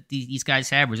beef that these guys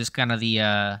have, or just kind of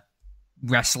the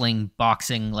wrestling,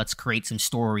 boxing? Let's create some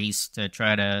stories to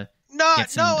try to.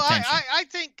 I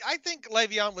think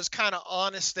Le'Veon was kind of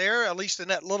honest there, at least in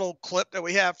that little clip that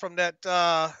we have from that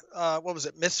what was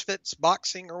it, Misfits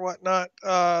Boxing or whatnot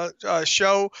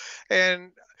show,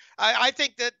 and I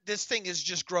think that this thing has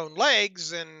just grown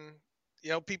legs, and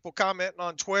people commenting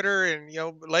on Twitter, and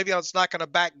Le'Veon's not going to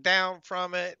back down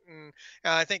from it, and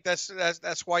I think that's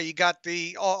why you got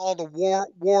all the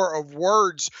war of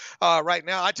words right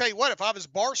now. I tell you what, if I was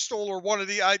Barstool or one of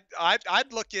the,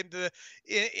 I'd look into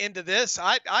this.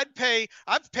 I've paid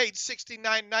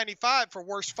 $69.95 for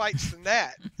worse fights than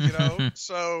that,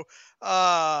 so.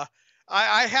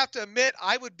 I have to admit,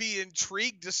 I would be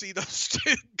intrigued to see those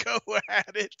two go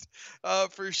at it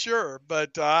for sure.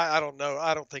 But I don't know.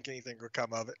 I don't think anything will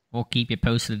come of it. We'll keep you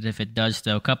posted if it does,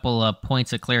 though. A couple of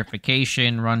points of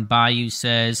clarification. Run Bayou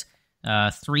says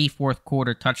 3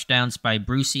 fourth-quarter touchdowns by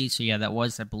Brucey. So, yeah, that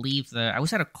was, I believe, I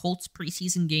was at a Colts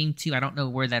preseason game, too. I don't know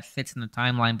where that fits in the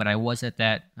timeline, but I was at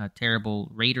that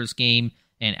terrible Raiders game.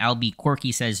 And Albie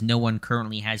Corky says no one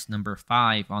currently has number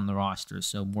 5 on the roster,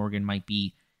 so Morgan might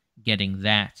be getting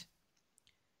that.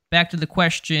 Back to the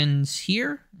questions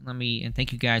here. And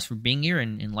thank you guys for being here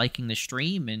and liking the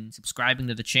stream and subscribing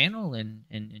to the channel and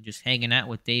just hanging out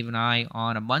with Dave and I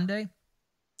on a Monday.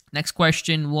 Next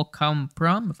question will come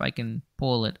from, if I can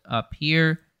pull it up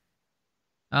here.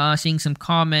 Seeing some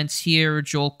comments here.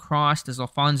 Joel Cross, does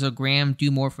Alfonso Graham do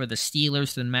more for the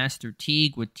Steelers than Master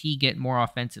Teague? Would Teague get more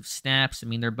offensive snaps? I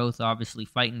mean, they're both obviously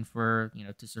fighting for,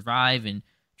 to survive and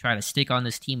try to stick on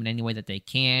this team in any way that they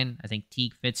can. I think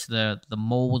Teague fits the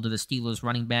mold of the Steelers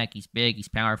running back. He's big, he's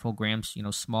powerful. Graham's,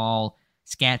 small,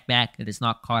 scat back that has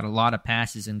not caught a lot of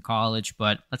passes in college.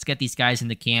 But let's get these guys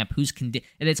into camp. And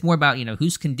it's more about,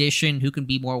 who's conditioned, who can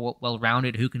be more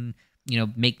well-rounded, who can,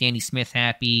 make Danny Smith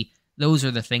happy. Those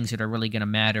are the things that are really going to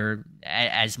matter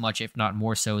as much, if not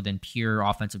more so, than pure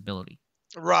offensive ability.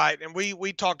 Right, and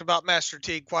we talked about Master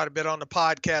Teague quite a bit on the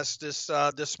podcast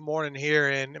this morning here,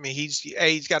 and I mean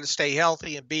he's got to stay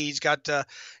healthy, and B he's got to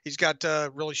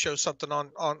really show something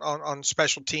on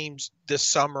special teams this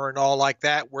summer and all like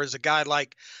that. Whereas a guy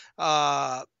like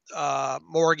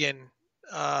Morgan,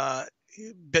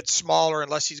 bit smaller,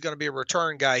 unless he's going to be a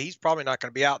return guy, he's probably not going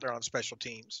to be out there on special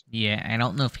teams. Yeah, I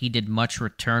don't know if he did much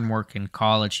return work in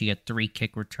college. He had 3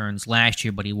 kick returns last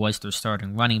year, but he was their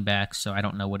starting running back, so I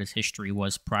don't know what his history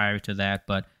was prior to that.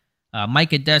 But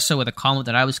Mike Adesso with a comment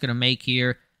that I was going to make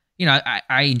here. You know,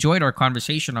 I enjoyed our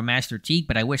conversation on Master Teague,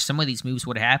 but I wish some of these moves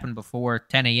would have happened before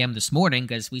 10 a.m. this morning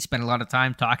because we spent a lot of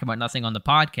time talking about nothing on the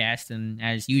podcast, and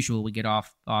as usual, we get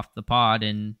off the pod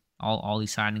and all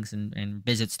these signings and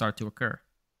visits start to occur.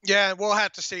 Yeah, we'll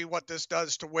have to see what this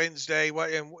does to Wednesday.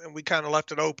 And we kind of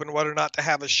left it open whether or not to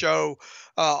have a show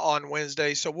on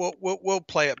Wednesday. So we'll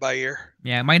play it by ear.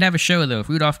 Yeah, it might have a show though. If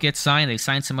Rudolph gets signed, they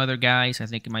sign some other guys. I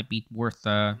think it might be worth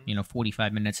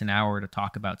 45 minutes, an hour to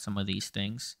talk about some of these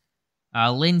things.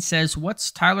 Lynn says, "What's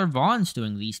Tyler Vaughn's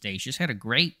doing these days? He's got an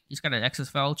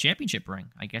XFL championship ring.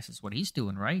 I guess is what he's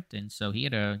doing, right?" And so he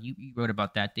had you wrote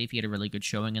about that, Dave. He had a really good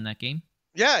showing in that game.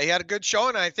 Yeah, he had a good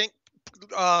showing. I think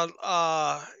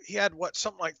he had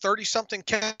something like 30 something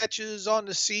catches on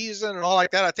the season and all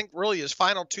like that. I think really his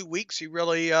final 2 weeks, he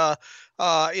really in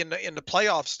the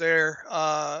playoffs there,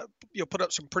 put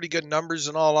up some pretty good numbers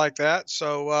and all like that.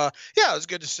 So yeah, it was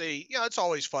good to see. It's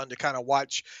always fun to kind of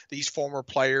watch these former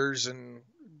players and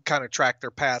kind of track their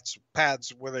paths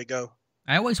where they go.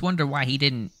 I always wonder why he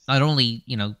didn't not only,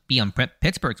 be on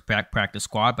Pittsburgh's practice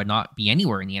squad, but not be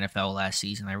anywhere in the NFL last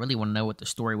season. I really want to know what the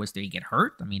story was. Did he get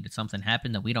hurt? I mean, did something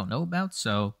happen that we don't know about?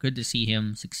 So good to see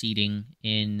him succeeding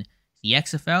in the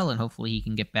XFL, and hopefully he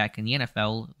can get back in the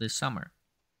NFL this summer.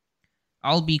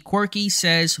 I'll Be Quirky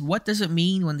says, "What does it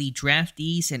mean when the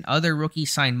draftees and other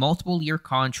rookies sign multiple-year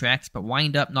contracts but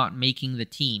wind up not making the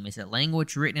team? Is it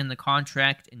language written in the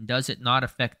contract, and does it not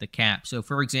affect the cap?" So,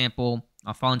 for example,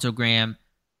 Alfonso Graham,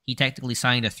 he technically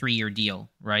signed a 3-year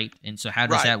deal, right? And so how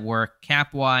does that work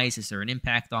cap-wise? Is there an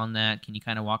impact on that? Can you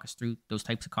kind of walk us through those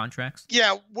types of contracts?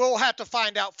 Yeah, we'll have to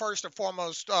find out first and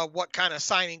foremost what kind of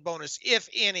signing bonus, if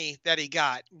any, that he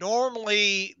got.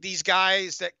 Normally, these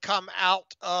guys that come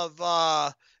out of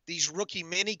these rookie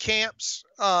mini camps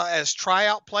as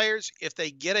tryout players, if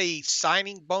they get a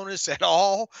signing bonus at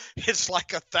all, it's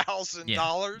like $1,000.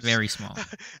 Yeah, very small.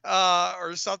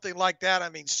 Or something like that. I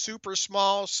mean, super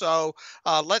small. So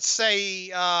let's say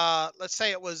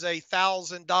it was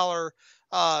 $1,000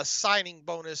 signing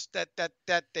bonus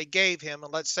that they gave him,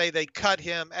 and let's say they cut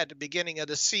him at the beginning of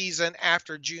the season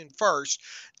after June 1st,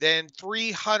 then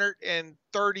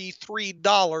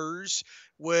 $333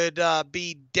 would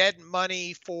be dead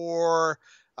money for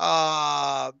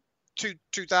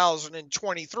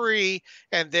 2023,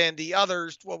 and then the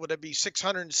others, what would it be,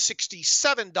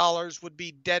 $667 would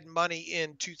be dead money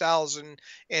in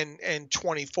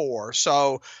 2024.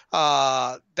 So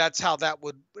that's how that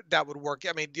would work.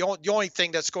 I mean, the only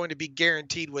thing that's going to be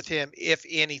guaranteed with him, if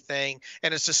anything,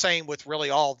 and it's the same with really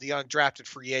all the undrafted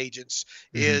free agents,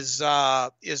 is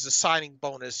the signing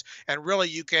bonus. And really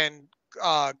you can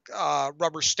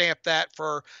rubber stamp that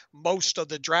for most of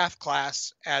the draft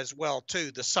class as well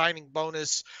too. The signing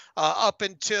bonus up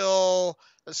until,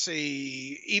 let's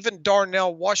see, even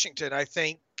Darnell Washington, I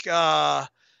think, I'm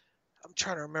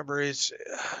trying to remember,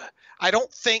 I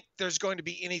don't think there's going to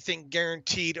be anything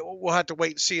guaranteed. We'll have to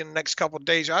wait and see in the next couple of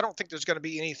days. I don't think there's going to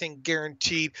be anything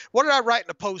guaranteed. What did I write in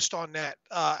the post on that,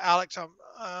 Alex?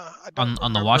 I don't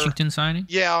on the Washington signing?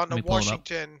 Yeah, on the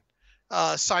Washington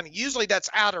signing. Usually that's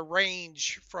out of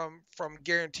range from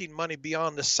guaranteed money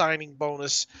beyond the signing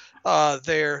bonus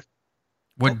there.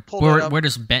 Where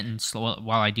does Benton,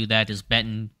 while I do that, does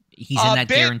Benton, he's in that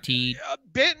guaranteed?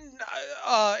 Benton,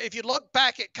 if you look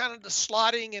back at kind of the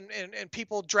slotting and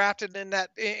people drafted in that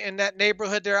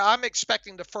neighborhood there, I'm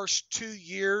expecting the first 2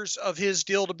 years of his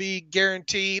deal to be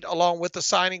guaranteed along with the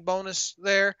signing bonus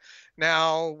there.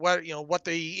 Now, what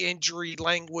the injury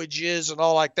language is and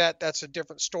all like that, that's a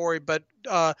different story. But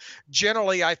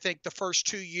generally, I think the first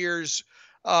 2 years,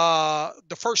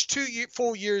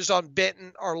 full years on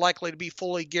Benton are likely to be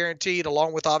fully guaranteed,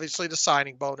 along with obviously the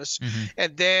signing bonus.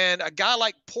 And then a guy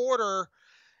like Porter,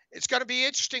 it's going to be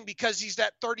interesting because he's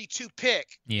that 32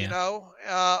 pick,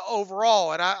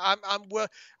 overall. And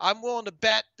I'm willing to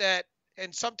bet that.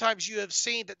 And sometimes you have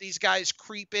seen that these guys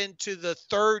creep into the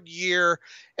third year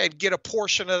and get a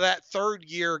portion of that third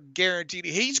year guaranteed.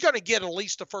 He's going to get at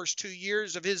least the first 2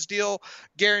 years of his deal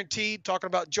guaranteed. Talking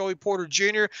about Joey Porter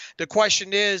Jr. The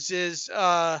question is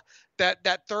that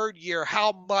third year,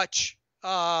 how much,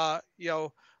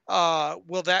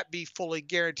 will that be fully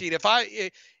guaranteed?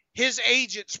 His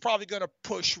agent's probably going to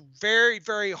push very,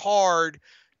 very hard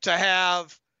to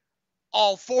have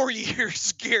all 4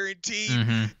 years guaranteed,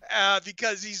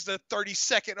 because he's the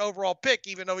 32nd overall pick,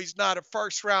 even though he's not a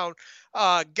first round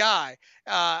guy.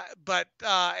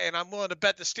 And I'm willing to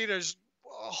bet the Steelers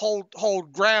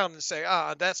hold ground and say,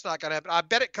 that's not going to happen. I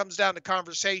bet it comes down to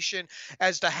conversation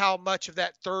as to how much of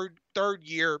that third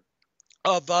year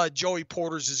of Joey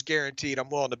Porter's is guaranteed. I'm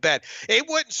willing to bet. It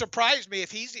wouldn't surprise me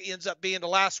if he ends up being the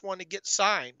last one to get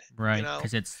signed. Right,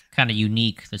 because it's kind of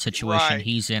unique, the situation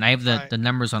he's in. I have the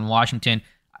numbers on Washington.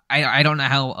 I don't know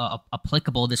how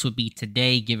applicable this would be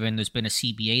today, given there's been a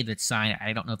CBA that's signed.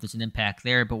 I don't know if there's an impact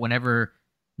there, but whenever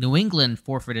New England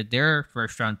forfeited their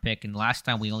first-round pick, and last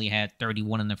time we only had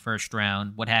 31 in the first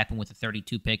round, what happened with the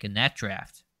 32 pick in that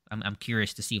draft? I'm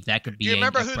curious to see if that could be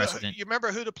a precedent. You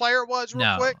remember who the player was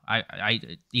real quick?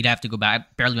 You'd have to go back. I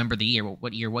barely remember the year.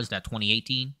 What year was that,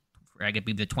 2018? Or I could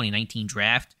be the 2019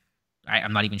 draft.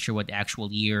 I'm not even sure what the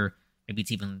actual year. Maybe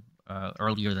it's even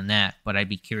earlier than that, but I'd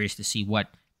be curious to see what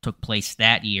took place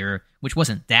that year, which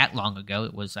wasn't that long ago.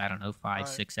 It was, 5,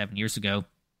 6, 7 years ago.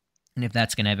 And if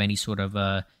that's going to have any sort of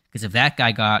because if that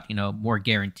guy got, more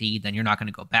guaranteed, then you're not going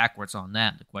to go backwards on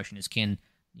that. The question is, can,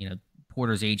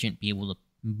 Porter's agent be able to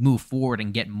move forward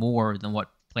and get more than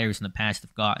what players in the past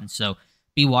have gotten? So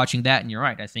be watching that, and you're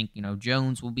right. I think,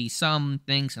 Jones will be some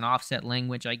things in offset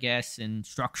language, I guess, and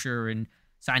structure and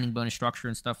signing bonus structure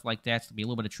and stuff like that. So there'll be a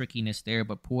little bit of trickiness there,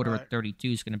 but Porter at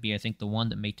 32 is going to be, I think, the one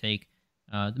that may take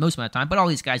the most amount of time. But all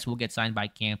these guys will get signed by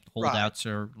camp. The holdouts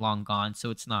are long gone,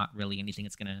 so it's not really anything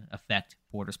that's going to affect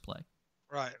Porter's play.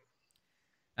 Right.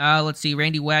 Let's see.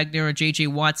 Randy Wagner, J.J.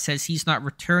 Watt says he's not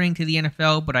returning to the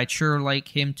NFL, but I'd sure like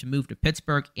him to move to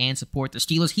Pittsburgh and support the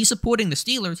Steelers. He's supporting the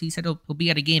Steelers. He said he'll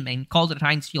be at a game, and he called it at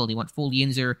Heinz Field. He went full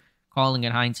Yinzer calling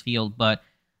it Heinz Field, but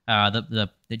the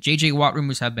J.J. Watt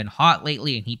rumors have been hot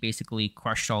lately, and he basically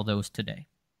crushed all those today.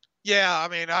 Yeah, I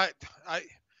mean, I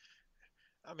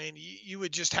mean, you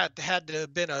would just had to have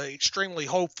been an extremely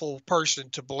hopeful person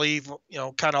to believe,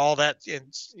 kind of all that. And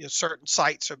certain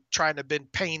sites are trying to been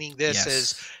painting this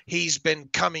as he's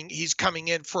coming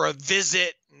in for a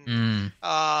visit and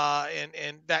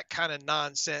that kind of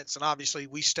nonsense. And obviously,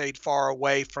 we stayed far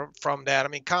away from that. I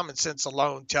mean, common sense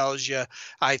alone tells you,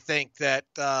 I think, that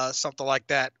something like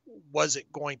that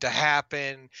wasn't going to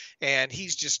happen, and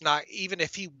he's just not. Even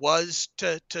if he was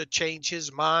to change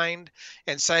his mind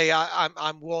and say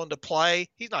I'm willing to play,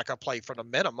 he's not going to play for the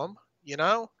minimum. He's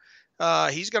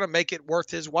going to make it worth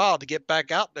his while to get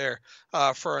back out there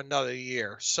for another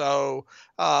year. So,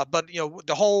 but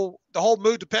the whole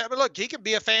mood depends. But look, he can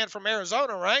be a fan from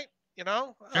Arizona, right?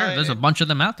 Sure, there's a bunch of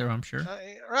them out there, I'm sure.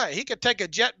 Right, he could take a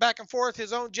jet back and forth,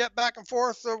 his own jet back and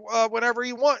forth, whenever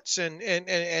he wants,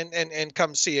 and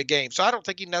come see a game. So I don't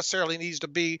think he necessarily needs to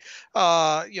be,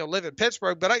 live in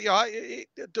Pittsburgh. But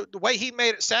the way he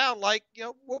made it sound like,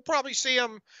 we'll probably see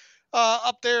him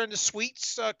up there in the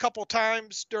suites a couple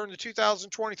times during the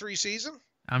 2023 season.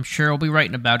 I'm sure we'll be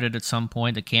writing about it at some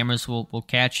point. The cameras will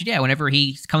catch it. Yeah, whenever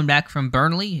he's coming back from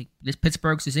Burnley, this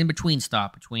Pittsburgh's his in-between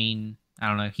stop between, I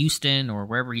don't know, Houston or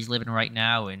wherever he's living right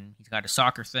now, and he's got a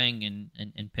soccer thing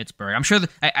in Pittsburgh. I'm sure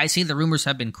I see the rumors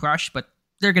have been crushed, but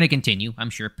they're going to continue. I'm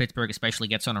sure Pittsburgh especially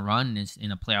gets on a run and is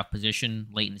in a playoff position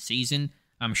late in the season.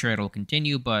 I'm sure it'll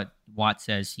continue, but Watt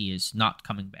says he is not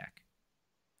coming back.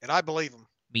 And I believe him.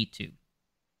 Me too.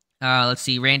 Let's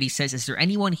see. Randy says, is there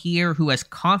anyone here who has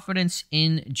confidence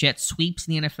in jet sweeps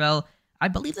in the NFL? I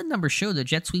believe the numbers show the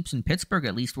jet sweeps in Pittsburgh,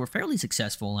 at least, were fairly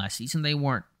successful last season. They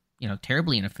weren't,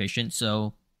 terribly inefficient.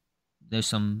 So there's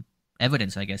some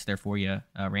evidence, I guess, there for you,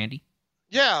 Randy.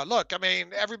 Yeah, look, I mean,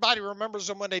 everybody remembers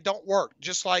them when they don't work,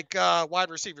 just like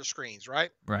wide receiver screens, right?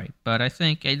 Right, but I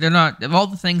think they're not, of all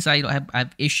the things I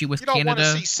have issue with Canada. You don't want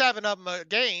to see 7 of them a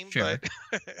game, sure.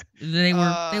 But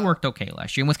they worked okay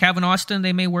last year. And with Calvin Austin,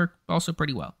 they may work also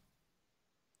pretty well.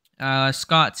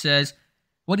 Scott says,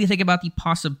 what do you think about the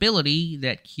possibility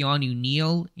that Keanu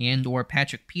Neal and or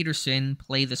Patrick Peterson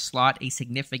play the slot a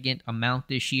significant amount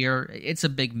this year? It's a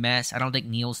big mess. I don't think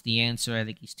Neal's the answer. I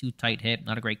think he's too tight-hip,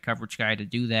 not a great coverage guy to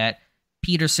do that.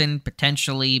 Peterson,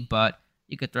 potentially, but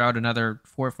you could throw out another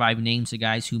 4 or 5 names of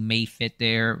guys who may fit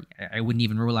there. I wouldn't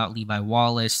even rule out Levi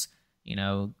Wallace,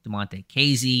 DeMonte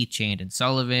Casey, Chandon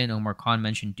Sullivan, Omar Khan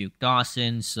mentioned Duke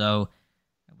Dawson. So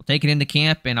we'll take it into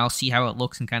camp, and I'll see how it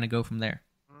looks and kind of go from there.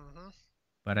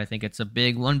 But I think it's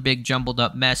one big jumbled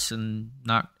up mess, and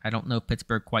I don't know if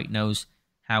Pittsburgh quite knows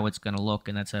how it's going to look,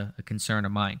 and that's a concern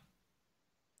of mine.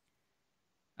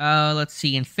 Let's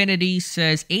see. Infinity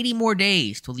says 80 more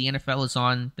days till the NFL is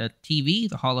on the TV,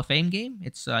 the Hall of Fame game.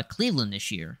 It's Cleveland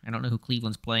this year. I don't know who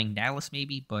Cleveland's playing, Dallas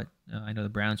maybe, but I know the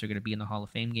Browns are going to be in the Hall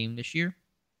of Fame game this year.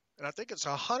 And I think it's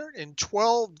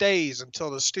 112 days until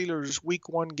the Steelers' Week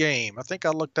 1 game. I think I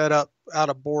looked that up out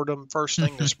of boredom first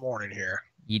thing this morning here.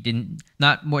 You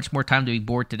not much more time to be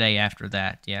bored today after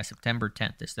that. Yeah, September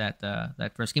 10th is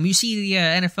that first game. You see the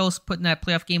NFL's putting that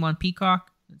playoff game on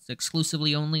Peacock? It's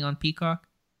exclusively only on Peacock?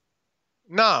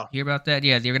 No. Hear about that?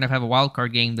 Yeah, they're going to have a wild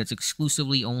card game that's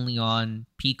exclusively only on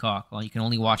Peacock. Well, you can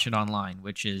only watch it online,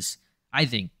 which is, I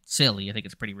think, silly. I think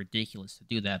it's pretty ridiculous to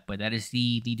do that, but that is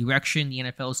the direction the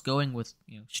NFL is going with,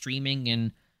 streaming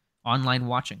and online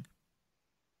watching.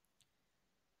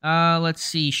 Let's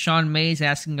see. Sean May's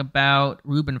asking about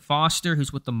Reuben Foster,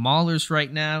 who's with the Maulers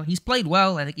right now. He's played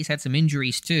well. I think he's had some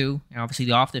injuries, too. And obviously,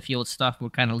 the off-the-field stuff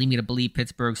would kind of lead me to believe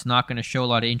Pittsburgh's not going to show a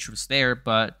lot of interest there,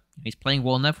 but he's playing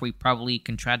well enough where he probably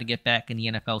can try to get back in the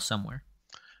NFL somewhere.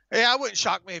 Yeah, it wouldn't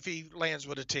shock me if he lands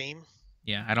with a team.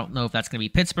 Yeah, I don't know if that's going to be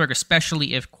Pittsburgh,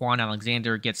 especially if Quan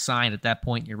Alexander gets signed. At that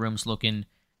point, your room's looking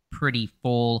pretty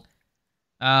full.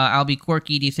 I'll be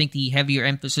quirky. Do you think the heavier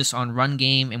emphasis on run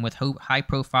game and with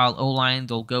high-profile O-line,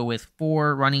 they'll go with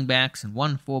 4 running backs and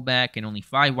 1 fullback and only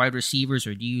 5 wide receivers,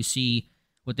 or do you see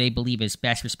what they believe is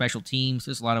best for special teams?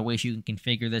 There's a lot of ways you can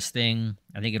configure this thing.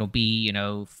 I think it'll be,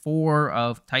 4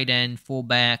 of tight end,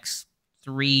 fullbacks,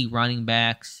 3 running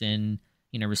backs, and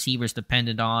receivers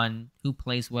dependent on who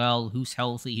plays well, who's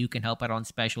healthy, who can help out on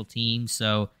special teams.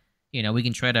 So, we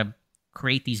can try to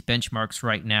create these benchmarks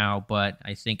right now, but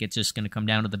I think it's just going to come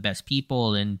down to the best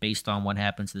people and based on what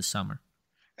happens this summer.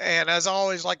 And as I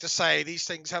always like to say, these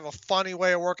things have a funny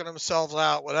way of working themselves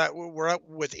out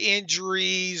with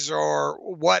injuries or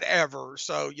whatever.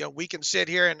 So, we can sit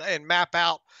here and map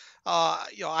out,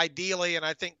 ideally, and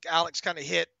I think Alex kind of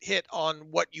hit on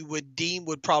what you would deem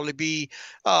would probably be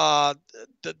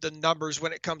the numbers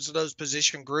when it comes to those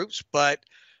position groups. But,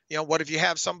 what if you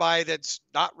have somebody that's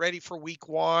not ready for Week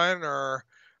 1 or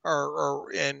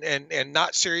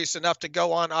not serious enough to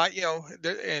go on, what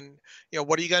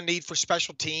are you going to need for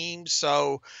special teams?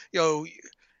 So,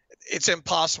 it's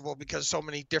impossible because so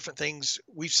many different things.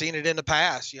 We've seen it in the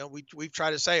past. We've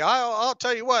tried to say, I'll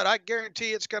tell you what, I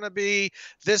guarantee it's going to be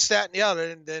this, that, and the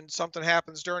other. And then something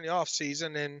happens during the off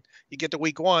season and you get to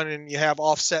Week 1 and you have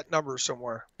offset numbers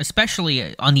somewhere.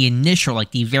 Especially on the initial,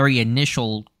 the very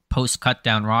initial post-cut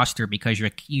down roster, because you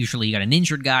got an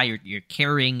injured guy, you're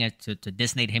carrying it to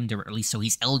designate him to, at least so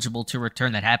he's eligible to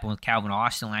return. That happened with Calvin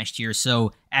Austin last year.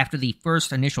 So after the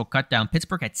first initial cut down,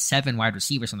 Pittsburgh had 7 wide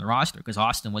receivers on the roster because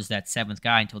Austin was that 7th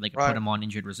guy until they could put him on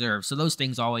injured reserve. So those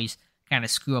things always kind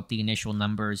of screw up the initial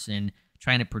numbers and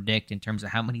trying to predict in terms of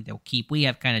how many they'll keep. We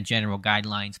have kind of general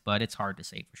guidelines, but it's hard to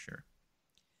say for sure.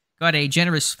 Got a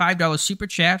generous $5 super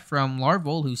chat from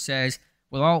Larval who says,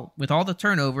 With all the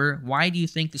turnover, why do you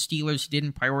think the Steelers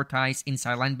didn't prioritize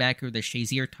inside linebacker? The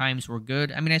Shazier times were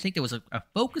good. I mean, I think there was a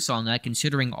focus on that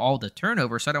considering all the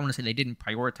turnover, so I don't want to say they didn't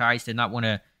prioritize, did not want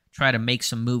to try to make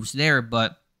some moves there,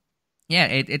 but yeah,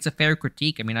 it's a fair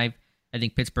critique. I mean, I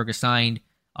think Pittsburgh assigned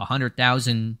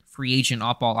 100,000 free agent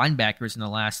off-ball linebackers in the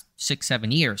last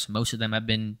 6-7 years. Most of them have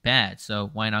been bad, so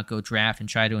why not go draft and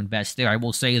try to invest there? I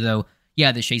will say, though,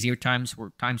 yeah, the Shazier times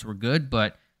were good,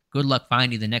 but good luck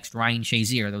finding the next Ryan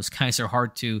Shazier. Those guys are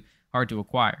hard to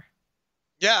acquire.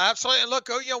 Yeah, absolutely. And look,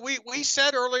 we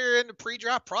said earlier in the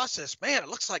pre-draft process, man, it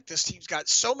looks like this team's got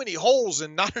so many holes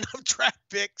and not enough draft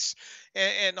picks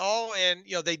and all. And,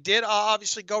 they did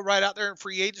obviously go right out there in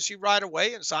free agency right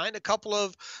away and signed a couple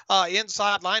of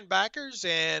inside linebackers.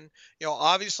 And,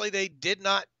 obviously they did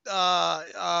not,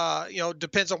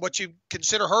 depends on what you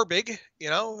consider Herbig.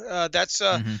 That's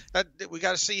that we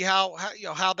got to see how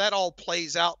that all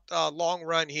plays out long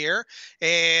run here.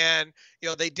 And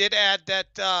they did add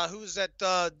that who's that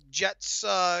Jets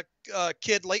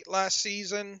kid late last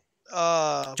season?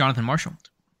 Jonathan Marshall.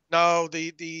 No,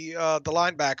 the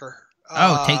linebacker.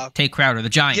 Tate Crowder, the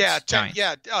Giants.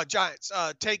 Giants.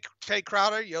 Tate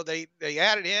Crowder. They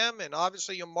added him, and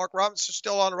obviously Mark Robinson's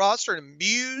still on the roster, and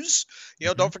Muse.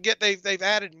 Don't forget they've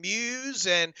added Muse,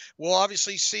 and we'll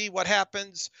obviously see what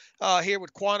happens here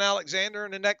with Quan Alexander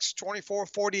in the next 24,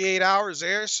 48 hours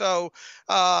there. So,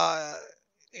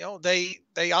 they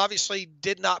obviously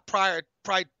did not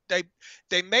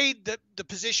they made the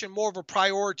position more of a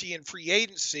priority in free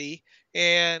agency,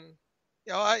 and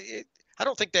I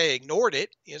don't think they ignored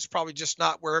it. It's probably just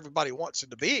not where everybody wants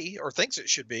it to be or thinks it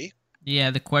should be.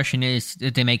 Yeah, the question is,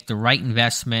 did they make the right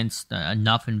investments,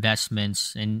 enough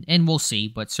investments? And we'll see,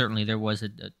 but certainly there was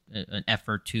an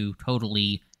effort to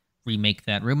totally remake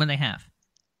that room, and they have.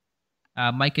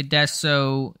 Mike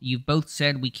Adesso, you've both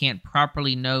said we can't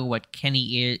properly know what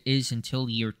Kenny is until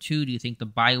year 2. Do you think the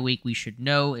bye week we should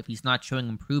know? If he's not showing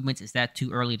improvements, is that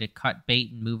too early to cut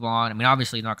bait and move on? I mean,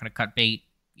 obviously you're not going to cut bait,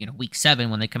 week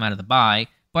 7 when they come out of the bye,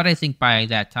 but I think by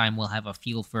that time we'll have a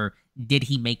feel for, did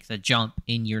he make the jump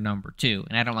in year number 2?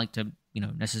 And I don't like to,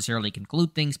 necessarily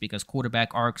conclude things because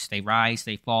quarterback arcs, they rise,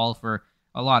 they fall for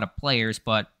a lot of players,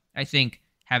 but I think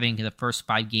having the first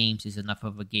 5 games is enough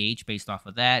of a gauge based off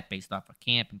of that, based off of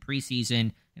camp and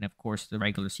preseason, and of course the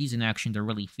regular season action to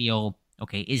really feel,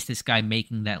 okay, is this guy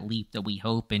making that leap that we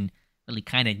hope and really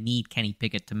kind of need Kenny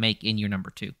Pickett to make in year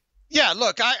number 2? Yeah,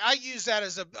 look, I use that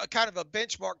as a kind of a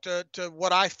benchmark to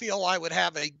what I feel I would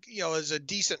have as a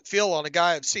decent feel on a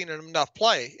guy I've seen enough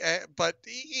play. But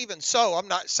even so, I'm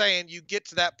not saying you get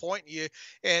to that point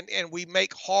and we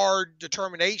make hard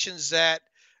determinations that,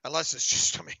 unless it's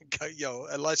just,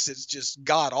 unless it's just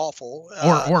god awful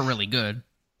or really good,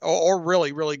 or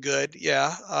really, really good.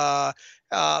 Yeah.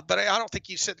 But I don't think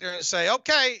you sit there and say,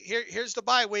 okay, here's the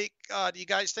bye week. Do you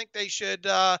guys think they should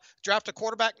draft a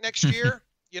quarterback next year?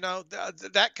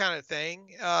 That kind of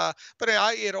thing. But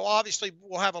obviously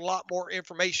we'll have a lot more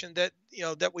information that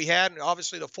we had, and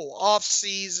obviously the full off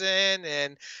season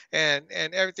and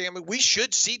everything. I mean, we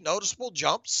should see noticeable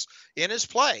jumps in his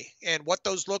play, and what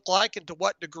those look like and to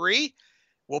what degree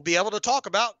we'll be able to talk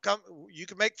about. You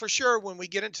can make for sure when we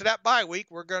get into that bye week,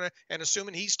 we're going to, and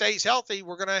assuming he stays healthy,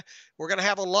 we're going to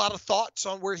have a lot of thoughts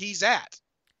on where he's at.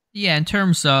 Yeah, in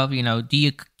terms of,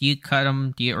 do you cut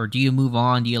him? Do you move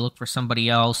on? Do you look for somebody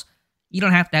else? You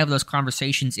don't have to have those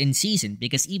conversations in season,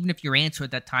 because even if your answer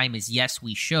at that time is yes,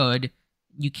 we should,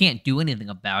 you can't do anything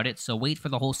about it. So wait for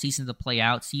the whole season to play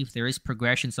out, see if there is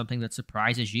progression, something that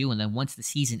surprises you, and then once the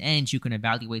season ends, you can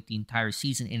evaluate the entire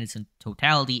season in its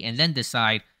totality and then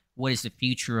decide what is the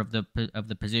future of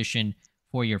the position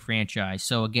for your franchise.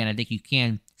 So again, I think you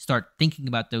can start thinking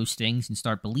about those things and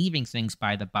start believing things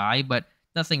by the bye, but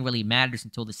nothing really matters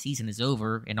until the season is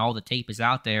over and all the tape is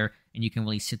out there and you can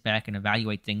really sit back and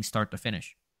evaluate things start to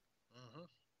finish.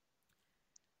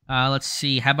 Let's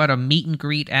see. How about a meet and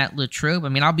greet at Latrobe? I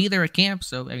mean, I'll be there at camp,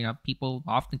 so people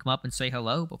often come up and say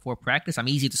hello before practice. I'm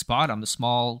easy to spot. I'm the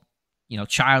small,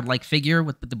 childlike figure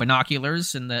with the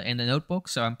binoculars and the notebook,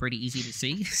 so I'm pretty easy to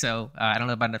see. So I don't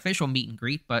know about an official meet and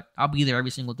greet, but I'll be there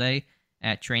every single day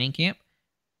at training camp.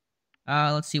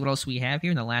 Let's see what else we have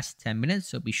here in the last 10 minutes,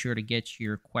 so be sure to get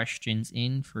your questions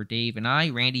in for Dave and I.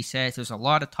 Randy says, there's a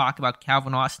lot of talk about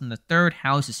Calvin Austin III.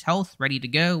 How's his health? Ready to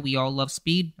go? We all love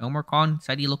speed. Omar Khan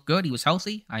said he looked good. He was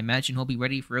healthy. I imagine he'll be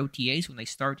ready for OTAs when they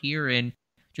start here in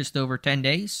just over 10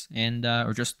 days, and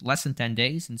or just less than 10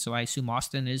 days, and so I assume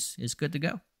Austin is good to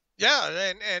go.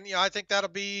 Yeah, and I think that'll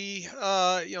be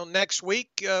next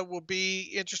week will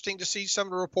be interesting to see some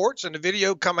of the reports and the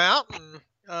video come out and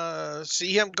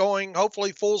see him going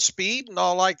hopefully full speed and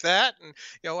all like that. And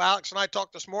Alex and I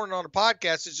talked this morning on the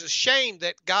podcast. It's a shame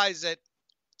that guys that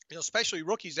especially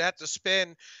rookies that have to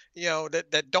spend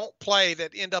that don't play,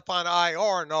 that end up on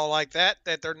IR and all like that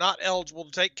they're not eligible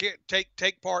to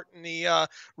take part in the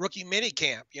rookie mini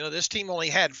camp. This team only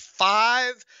had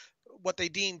 5 what they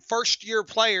deem first-year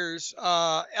players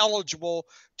eligible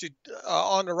to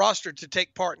on the roster to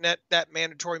take part in that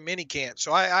mandatory mini camp.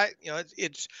 So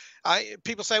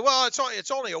people say, well,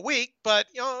 it's only a week, but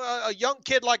a young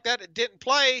kid like that didn't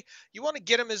play, you want to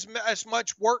get him as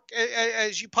much work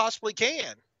as you possibly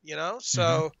can.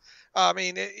 So I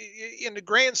mean, in the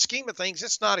grand scheme of things,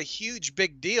 it's not a huge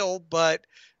big deal, but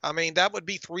I mean, that would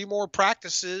be 3 more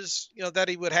practices, that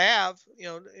he would have,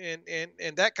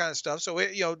 and that kind of stuff. So,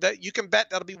 that you can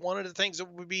bet that'll be one of the things that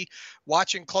we'll be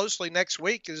watching closely next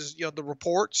week is, the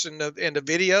reports and the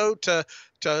video to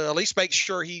at least make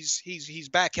sure he's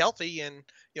back healthy and,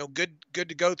 good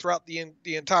to go throughout the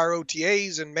entire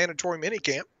OTAs and mandatory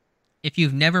minicamp. If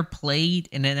you've never played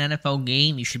in an NFL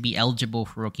game, you should be eligible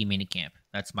for rookie minicamp.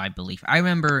 That's my belief. I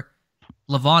remember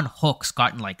Lavon Hook's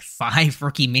gotten like 5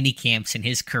 rookie minicamps in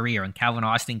his career, and Calvin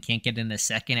Austin can't get in a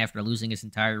second after losing his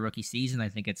entire rookie season. I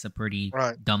think it's a pretty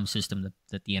dumb system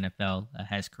that the NFL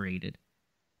has created.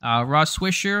 Ross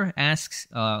Swisher asks,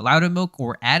 Loudermilk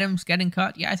or Adams getting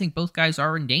cut? Yeah, I think both guys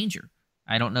are in danger.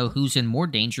 I don't know who's in more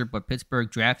danger, but Pittsburgh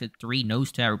drafted 3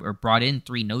 or brought in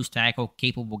 3 nose tackle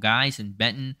capable guys in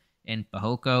Benton and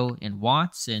Fehoko and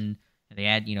Watts, and they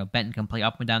had, Benton can play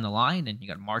up and down the line, and you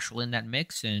got Marshall in that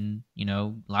mix, and,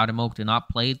 Loudermilk did not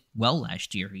play well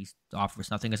last year. He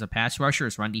offers nothing as a pass rusher.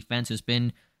 His run defense has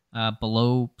been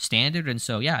below standard, and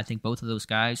so, yeah, I think both of those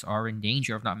guys are in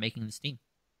danger of not making this team.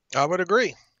 I would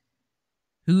agree.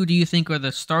 Who do you think are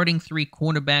the starting 3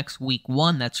 cornerbacks week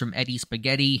 1? That's from Eddie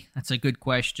Spaghetti. That's a good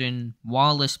question.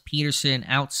 Wallace, Peterson,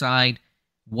 outside.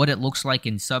 What it looks like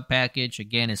in sub package,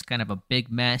 again, is kind of a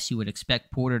big mess. You would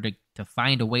expect Porter to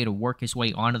find a way to work his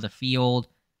way onto the field.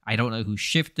 I don't know who's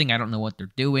shifting. I don't know what they're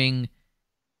doing.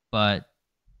 But,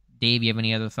 Dave, you have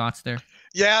any other thoughts there?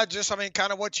 Yeah,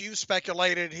 kind of what you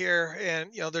speculated here.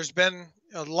 And, there's been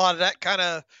a lot of that kind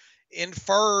of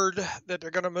inferred that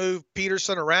they're going to move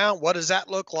Peterson around. What does that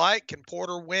look like? Can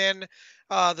Porter win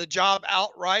the job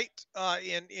outright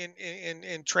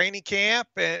in training camp?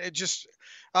 And it just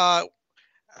I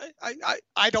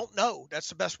don't know. That's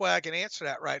the best way I can answer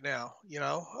that right now.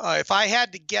 If I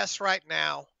had to guess right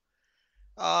now,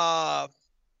 I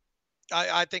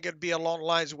think it'd be along the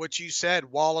lines of what you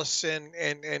said. Wallace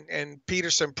and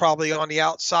Peterson probably on the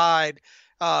outside,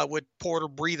 with Porter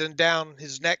breathing down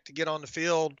his neck to get on the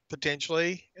field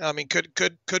potentially. I mean,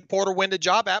 could Porter win the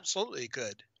job? Absolutely, he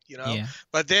could. Yeah.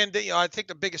 But then I think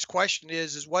the biggest question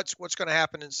is what's going to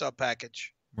happen in sub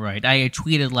package. Right. I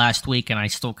tweeted last week, and I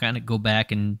still kind of go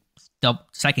back and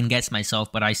second guess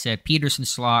myself, but I said Peterson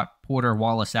slot, Porter,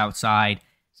 Wallace outside.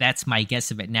 That's my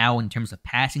guess of it now in terms of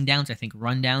passing downs. I think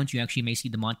run downs, you actually may see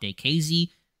DeMonte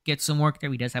Casey get some work there.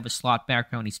 He does have a slot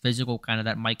background. He's physical, kind of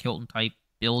that Mike Hilton type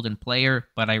build and player,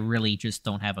 but I really just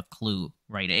don't have a clue,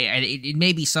 right? It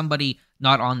may be somebody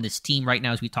not on this team right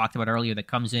now, as we talked about earlier, that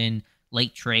comes in,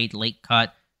 late trade, late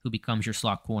cut, who becomes your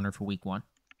slot corner for week 1.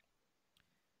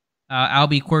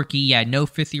 Albie Quirky, no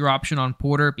 5th-year option on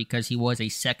Porter because he was a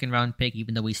second-round pick,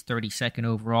 even though he's 32nd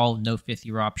overall. No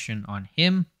 5th-year option on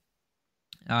him.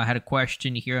 I had a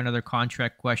question here, another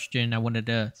contract question I wanted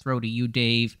to throw to you,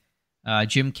 Dave.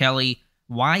 Jim Kelly,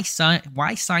 why sign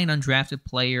undrafted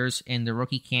players in the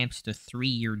rookie camps to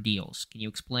 3-year deals? Can you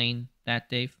explain that,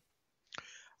 Dave?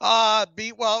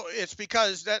 It's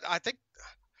because that I think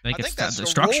that's the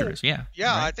structure rule. Is, yeah.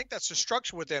 Yeah, right. I think that's the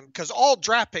structure with them because all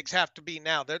draft picks have to be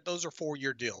now. Those are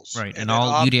 4-year deals. Right, and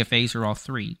all UDFAs are all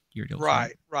 3-year deals.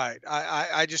 Right.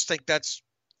 I just think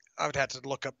I would have to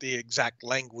look up the exact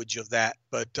language of that,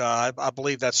 but I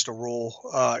believe that's the rule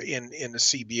in the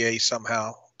CBA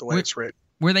somehow, the way it's written.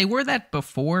 Were that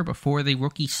before the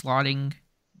rookie slotting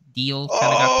deal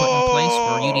kind of got put in place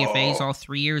for UDFAs all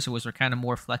 3 years, or was there kind of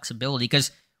more flexibility?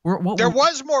 Because there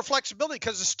was more flexibility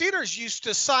because the Steelers used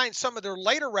to sign some of their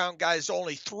later round guys to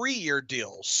only 3-year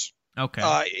deals.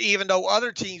 Okay. Even though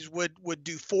other teams would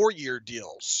do 4-year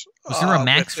deals. Was there a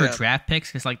max for draft picks?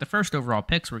 Because the first overall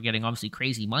picks were getting obviously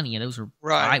crazy money, and those were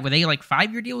were they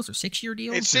 5-year deals or 6-year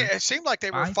deals? It seemed like they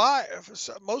were 5,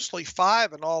 mostly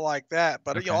 5 and all like that.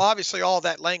 But obviously all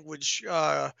that language,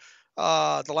 the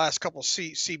last couple of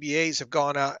CBAs have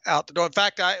gone out the door. In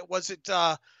fact,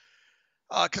 because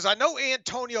I know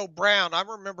Antonio Brown, I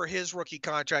remember his rookie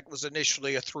contract was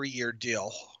initially a 3-year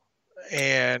deal.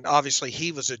 And obviously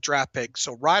he was a draft pick.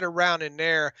 So right around in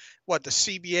there, the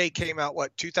CBA came out,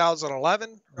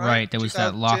 2011? Right. There was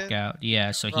that lockout.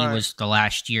 Yeah. So he was the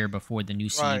last year before the new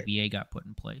CBA got put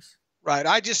in place. Right.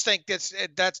 I just think that's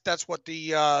what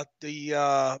the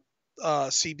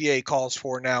CBA calls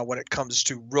for now when it comes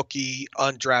to rookie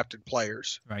undrafted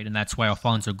players. Right. And that's why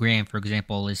Alfonso Graham, for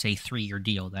example, is a 3-year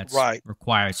deal. That's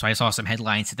required. So I saw some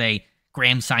headlines today.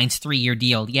 Graham signs 3-year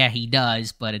deal. Yeah, he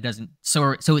does, but it doesn't.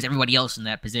 So is everybody else in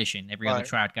that position. Every other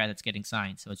tryout guy that's getting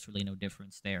signed. So it's really no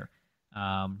difference there.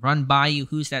 Run by you.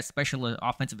 Who's that special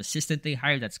offensive assistant they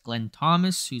hired? That's Glenn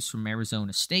Thomas, who's from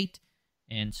Arizona State.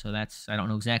 And so I don't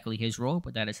know exactly his role,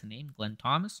 but that is the name, Glenn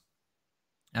Thomas.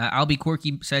 Albie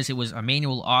Quirky says it was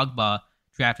Emmanuel Ogbah,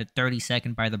 drafted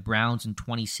 32nd by the Browns in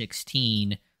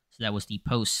 2016. So that was the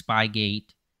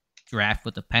post-Spygate draft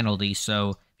with the penalty.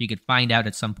 So if you could find out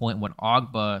at some point what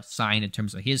Ogbah signed in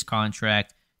terms of his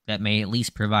contract, that may at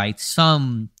least provide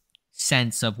some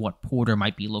sense of what Porter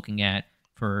might be looking at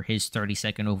for his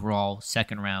 32nd overall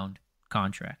second-round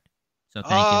contract. So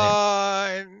thank you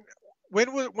there.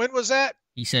 When was that?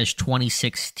 He says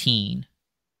 2016.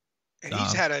 And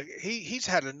he's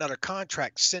had another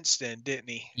contract since then, didn't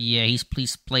he? Yeah, he's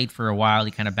played for a while.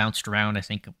 He kind of bounced around, I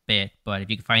think, a bit. But if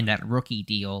you can find that rookie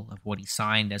deal of what he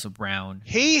signed as a Brown,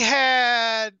 he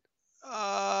had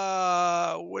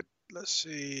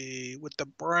with the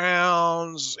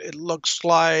Browns, it looks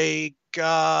like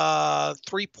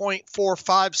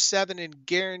 3.457 in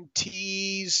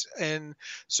guarantees, and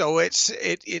so it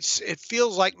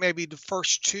feels like maybe the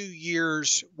first 2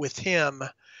 years with him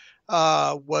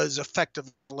was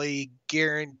effectively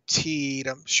guaranteed.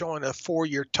 I'm showing a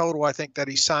 4-year total, I think, that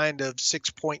he signed of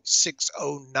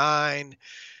 $6.609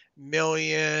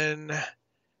 million.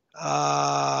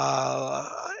 I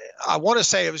want to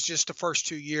say it was just the first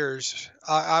 2 years.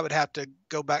 I would have to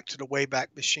go back to the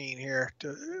Wayback Machine here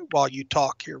while you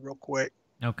talk here real quick.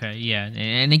 Okay, yeah,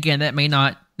 and again, that may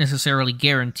not necessarily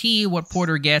guarantee what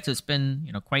Porter gets. It's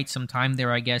been quite some time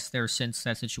there, I guess, there since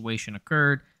that situation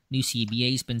occurred. New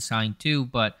CBA's been signed too,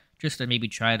 but just to maybe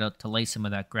try to lay some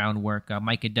of that groundwork.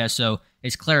 Mike Adesso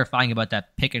is clarifying about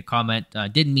that Pickett comment.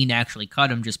 Didn't mean to actually cut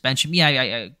him, just bench him. Yeah,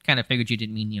 I kind of figured you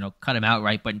didn't mean cut him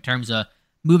outright, but in terms of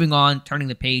moving on, turning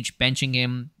the page, benching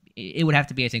him, it would have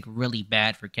to be, I think, really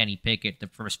bad for Kenny Pickett the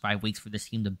first 5 weeks for this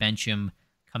team to bench him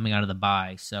coming out of the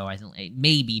bye. So I think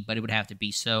maybe, but it would have to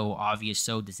be so obvious,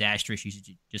 so disastrous. You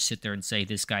should just sit there and say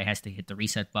this guy has to hit the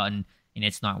reset button, and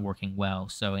it's not working well.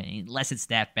 So unless it's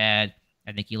that bad,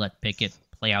 I think you let Pickett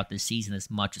play out this season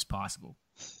as much as possible.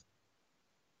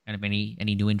 Kind of any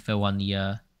new info on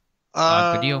the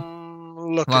deal?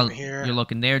 Here. You're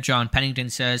looking there. John Pennington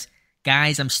says,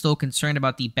 guys, I'm still concerned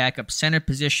about the backup center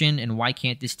position, and why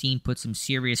can't this team put some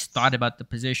serious thought about the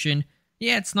position?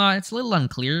 Yeah, it's a little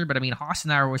unclear, but I mean,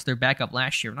 Hassenauer was their backup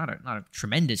last year. Not a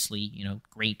tremendously,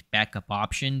 great backup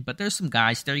option, but there's some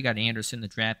guys there. You got Anderson, the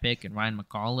draft pick, and Ryan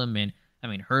McCollum, and I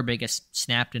mean, Herbig has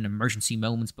snapped in emergency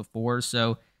moments before.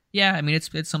 So yeah, I mean, it's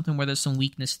something where there's some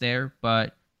weakness there,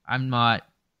 but I'm not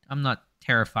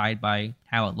terrified by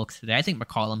how it looks today. I think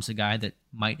McCollum's a guy that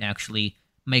might actually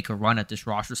make a run at this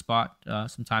roster spot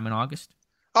sometime in August.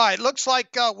 All right, looks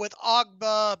like with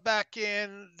Ogba back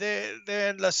in,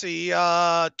 then let's see,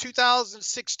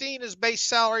 2016 his base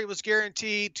salary was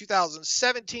guaranteed.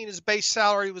 2017 his base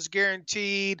salary was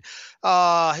guaranteed.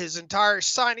 His entire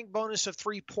signing bonus of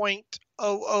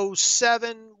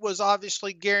 3.007 was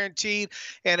obviously guaranteed,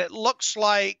 and it looks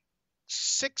like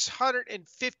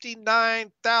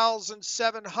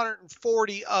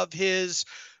 659,740 of his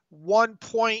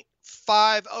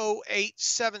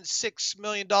 $1.50876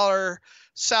 million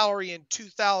salary in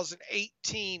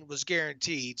 2018 was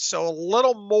guaranteed. So a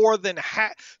little more than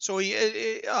half. So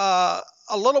a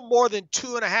little more than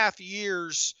 2.5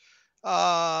 years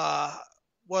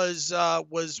was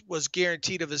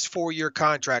guaranteed of his 4-year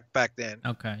contract back then.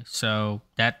 Okay, so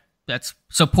that's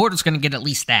Porter's going to get at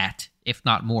least that, if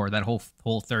not more, that whole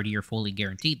 30-year fully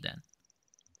guaranteed then.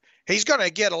 He's going to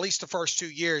get at least the first 2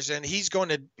 years, and he's going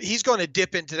to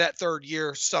dip into that third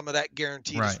year, some of that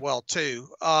guaranteed as well too.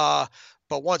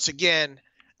 But once again,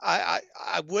 I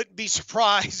wouldn't be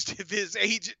surprised if his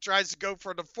agent tries to go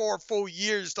for the 4 full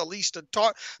years to at least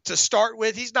to start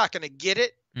with. He's not going to get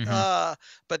it,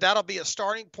 but that'll be a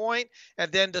starting point,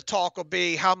 and then the talk will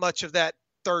be how much of that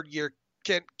third year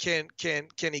can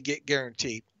he get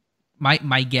guaranteed.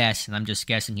 My guess, and I'm just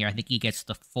guessing here, I think he gets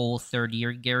the full third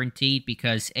year guaranteed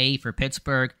because, for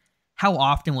Pittsburgh, how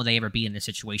often will they ever be in this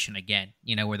situation again,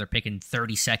 where they're picking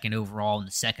 32nd overall in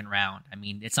the second round? I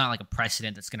mean, it's not like a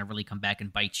precedent that's going to really come back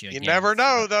and bite you again. You never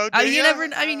know, though, do you?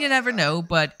 You never know,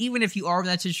 but even if you are in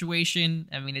that situation,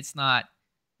 I mean, it's not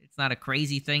a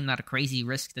crazy thing, not a crazy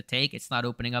risk to take. It's not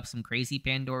opening up some crazy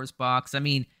Pandora's box. I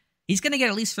mean, he's going to get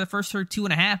at least for the first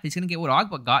 2.5. He's going to get what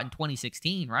Ogba got in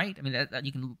 2016, right? I mean, that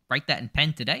you can write that in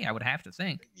pen today, I would have to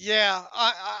think. Yeah,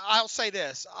 I'll say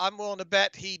this. I'm willing to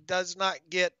bet he does not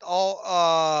get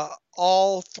all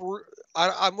through.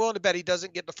 I'm willing to bet he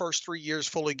doesn't get the first 3 years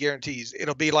fully guaranteed.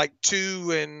 It'll be like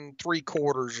 2 3/4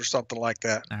 or something like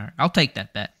that. All right, I'll take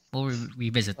that bet. We'll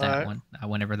revisit that one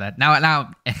whenever that.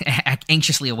 Now,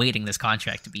 anxiously awaiting this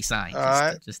contract to be signed,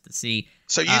 just to see.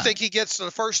 So you think he gets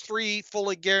the first 3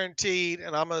 fully guaranteed,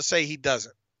 and I'm going to say he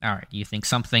doesn't. All right, you think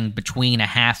something between a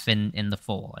half and the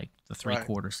full, like the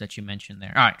 3/4 that you mentioned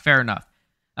there. All right, fair enough.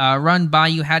 Run by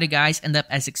you. How do guys end up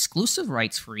as exclusive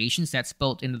rights free agents? That's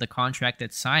built into the contract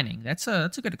that's signing. That's a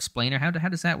good explainer. How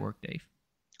does that work, Dave?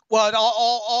 Well,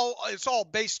 it's all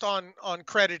based on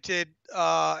credited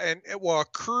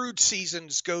accrued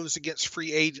seasons goes against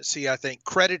free agency. I think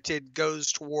credited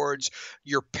goes towards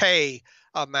your pay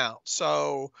amount.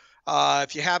 So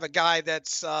if you have a guy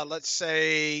that's let's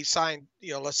say signed,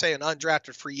 let's say an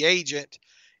undrafted free agent,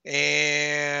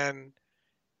 and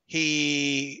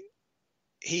he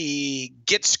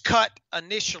gets cut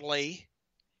initially,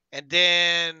 and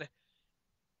then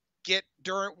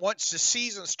once the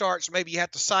season starts, maybe you have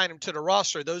to sign him to the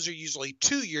roster. Those are usually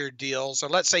 2-year deals.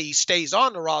 And let's say he stays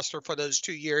on the roster for those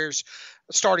 2 years,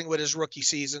 starting with his rookie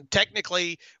season.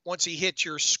 Technically, once he hits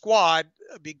your squad,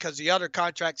 because the other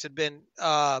contracts had been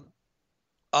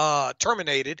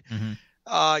terminated,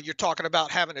 you're talking about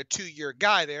having a 2-year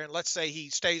guy there. And let's say he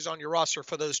stays on your roster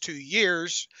for those 2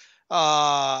 years,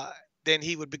 then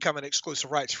he would become an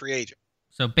exclusive rights free agent.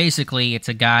 So basically, it's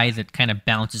a guy that kind of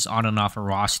bounces on and off a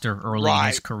roster early in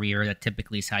his career. That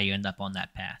typically is how you end up on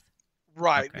that path.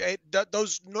 Right. Okay.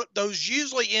 Those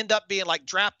usually end up being like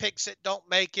draft picks that don't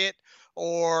make it,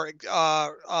 or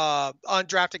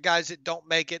undrafted guys that don't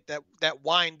make it that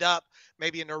wind up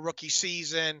maybe in their rookie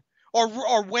season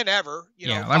or whenever.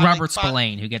 Like Robert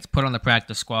Spillane, who gets put on the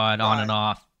practice squad on and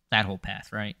off, that whole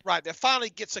path, right? Right. That finally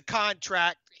gets a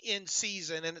contract in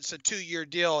season, and it's a 2-year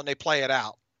deal, and they play it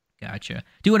out. Gotcha.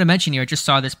 Do want to mention here, I just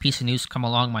saw this piece of news come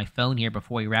along my phone here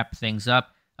before we wrap things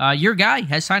up. Your guy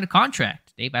has signed a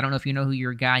contract. Dave, I don't know if you know who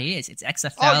your guy is. It's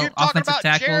XFL you're talking offensive about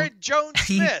tackle Jared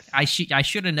Jones-Smith. I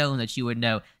should have known that you would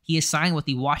know. He is signed with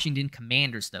the Washington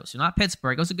Commanders, though. So not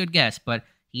Pittsburgh. It was a good guess, but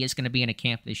he is going to be in a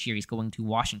camp this year. He's going to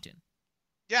Washington.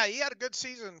 Yeah, he had a good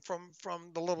season from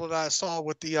the little that I saw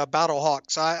with the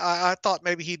Battlehawks. I thought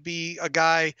maybe he'd be a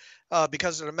guy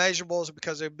because of the measurables,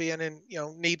 because of being in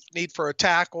need for a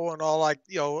tackle and all, like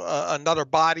another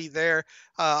body there.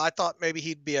 I thought maybe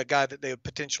he'd be a guy that they would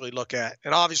potentially look at,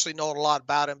 and obviously knowing a lot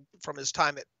about him from his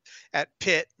time at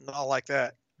Pitt and all like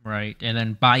that. Right, and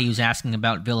then Bayou's asking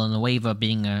about Villanueva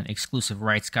being an exclusive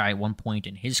rights guy at one point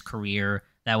in his career.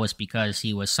 That was because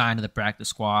he was signed to the practice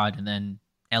squad and then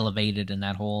elevated in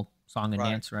that whole song and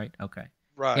dance, right? Okay.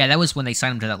 Right. Yeah, that was when they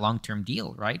signed him to that long-term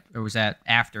deal, right? Or was that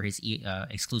after his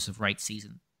exclusive rights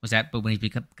season? Was that when he's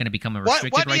going to become a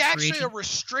restricted rights free agent? Wasn't he actually a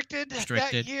restricted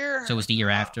that year? So it was the year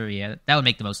after, yeah. That would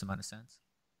make the most amount of sense.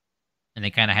 And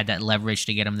they kind of had that leverage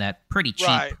to get him that pretty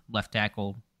cheap left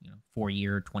tackle,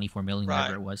 4-year, $24 million,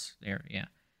 whatever it was there, yeah.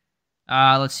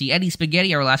 Let's see. Eddie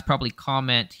Spaghetti, our last probably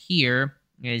comment here,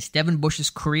 is Devin Bush's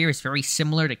career is very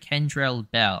similar to Kendrell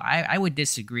Bell. I would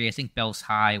disagree. I think Bell's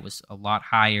high was a lot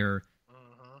higher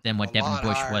than what Devin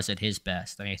Bush was at his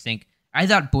best. I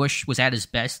thought Bush was at his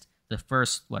best the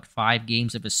first 5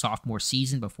 games of his sophomore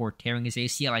season before tearing his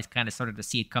ACL. I kind of started to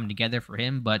see it come together for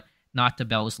him, but not to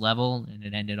Bell's level, and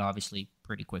it ended obviously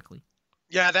pretty quickly.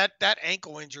 Yeah, that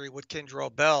ankle injury with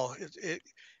Kendrell Bell,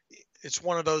 it's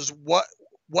one of those what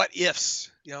ifs.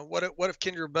 What if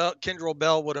Kendrell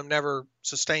Bell would have never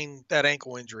sustained that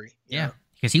ankle injury?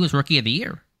 Because he was rookie of the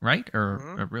year, right?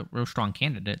 Or a real strong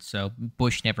candidate. So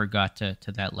Bush never got to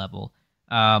that level.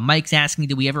 Mike's asking,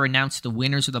 did we ever announce the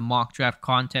winners of the mock draft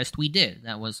contest? We did.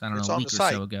 That was, a week or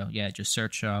so ago. Yeah, just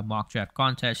search mock draft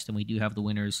contest, and we do have the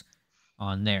winners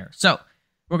on there. So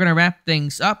we're going to wrap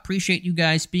things up. Appreciate you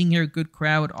guys being here. Good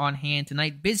crowd on hand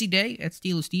tonight. Busy day at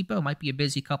Steelers Depot. Might be a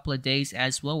busy couple of days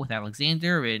as well with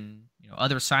Alexander and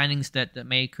other signings that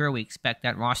may occur. We expect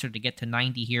that roster to get to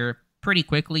 90 here pretty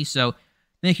quickly. So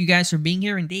thank you guys for being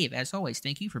here. And Dave, as always,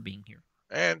 thank you for being here.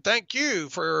 And thank you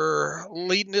for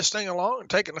leading this thing along and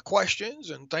taking the questions.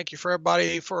 And thank you for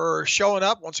everybody for showing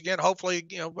up. Once again, hopefully,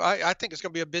 I think it's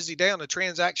going to be a busy day on the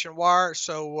transaction wire.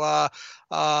 So,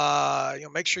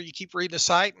 make sure you keep reading the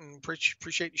site, and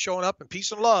appreciate you showing up, and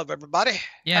peace and love, everybody.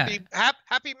 Yeah.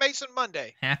 Happy Mason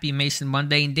Monday. Happy Mason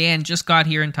Monday. And Dan just got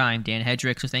here in time, Dan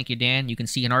Hedrick. So thank you, Dan. You can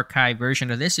see an archive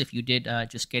version of this if you did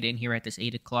just get in here at this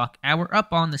 8 o'clock hour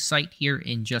up on the site here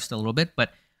in just a little bit. But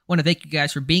I want to thank you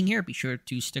guys for being here. Be sure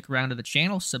to stick around to the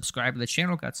channel, subscribe to the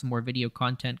channel. Got some more video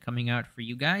content coming out for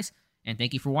you guys. And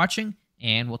thank you for watching,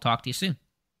 and we'll talk to you soon.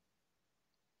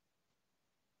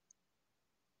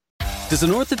 Does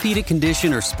an orthopedic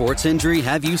condition or sports injury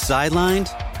have you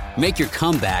sidelined? Make your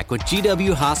comeback with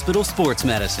GW Hospital Sports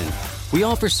Medicine. We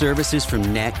offer services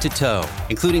from neck to toe,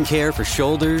 including care for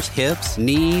shoulders, hips,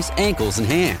 knees, ankles, and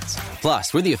hands.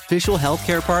 Plus, we're the official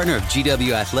healthcare partner of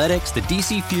GW Athletics, the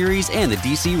DC Furies, and the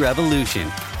DC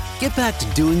Revolution. Get back to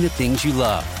doing the things you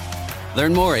love.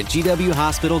 Learn more at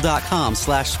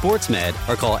gwhospital.com/sportsmed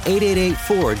or call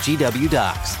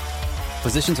 888-4GW-DOCS.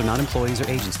 Physicians are not employees or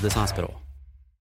agents of this hospital.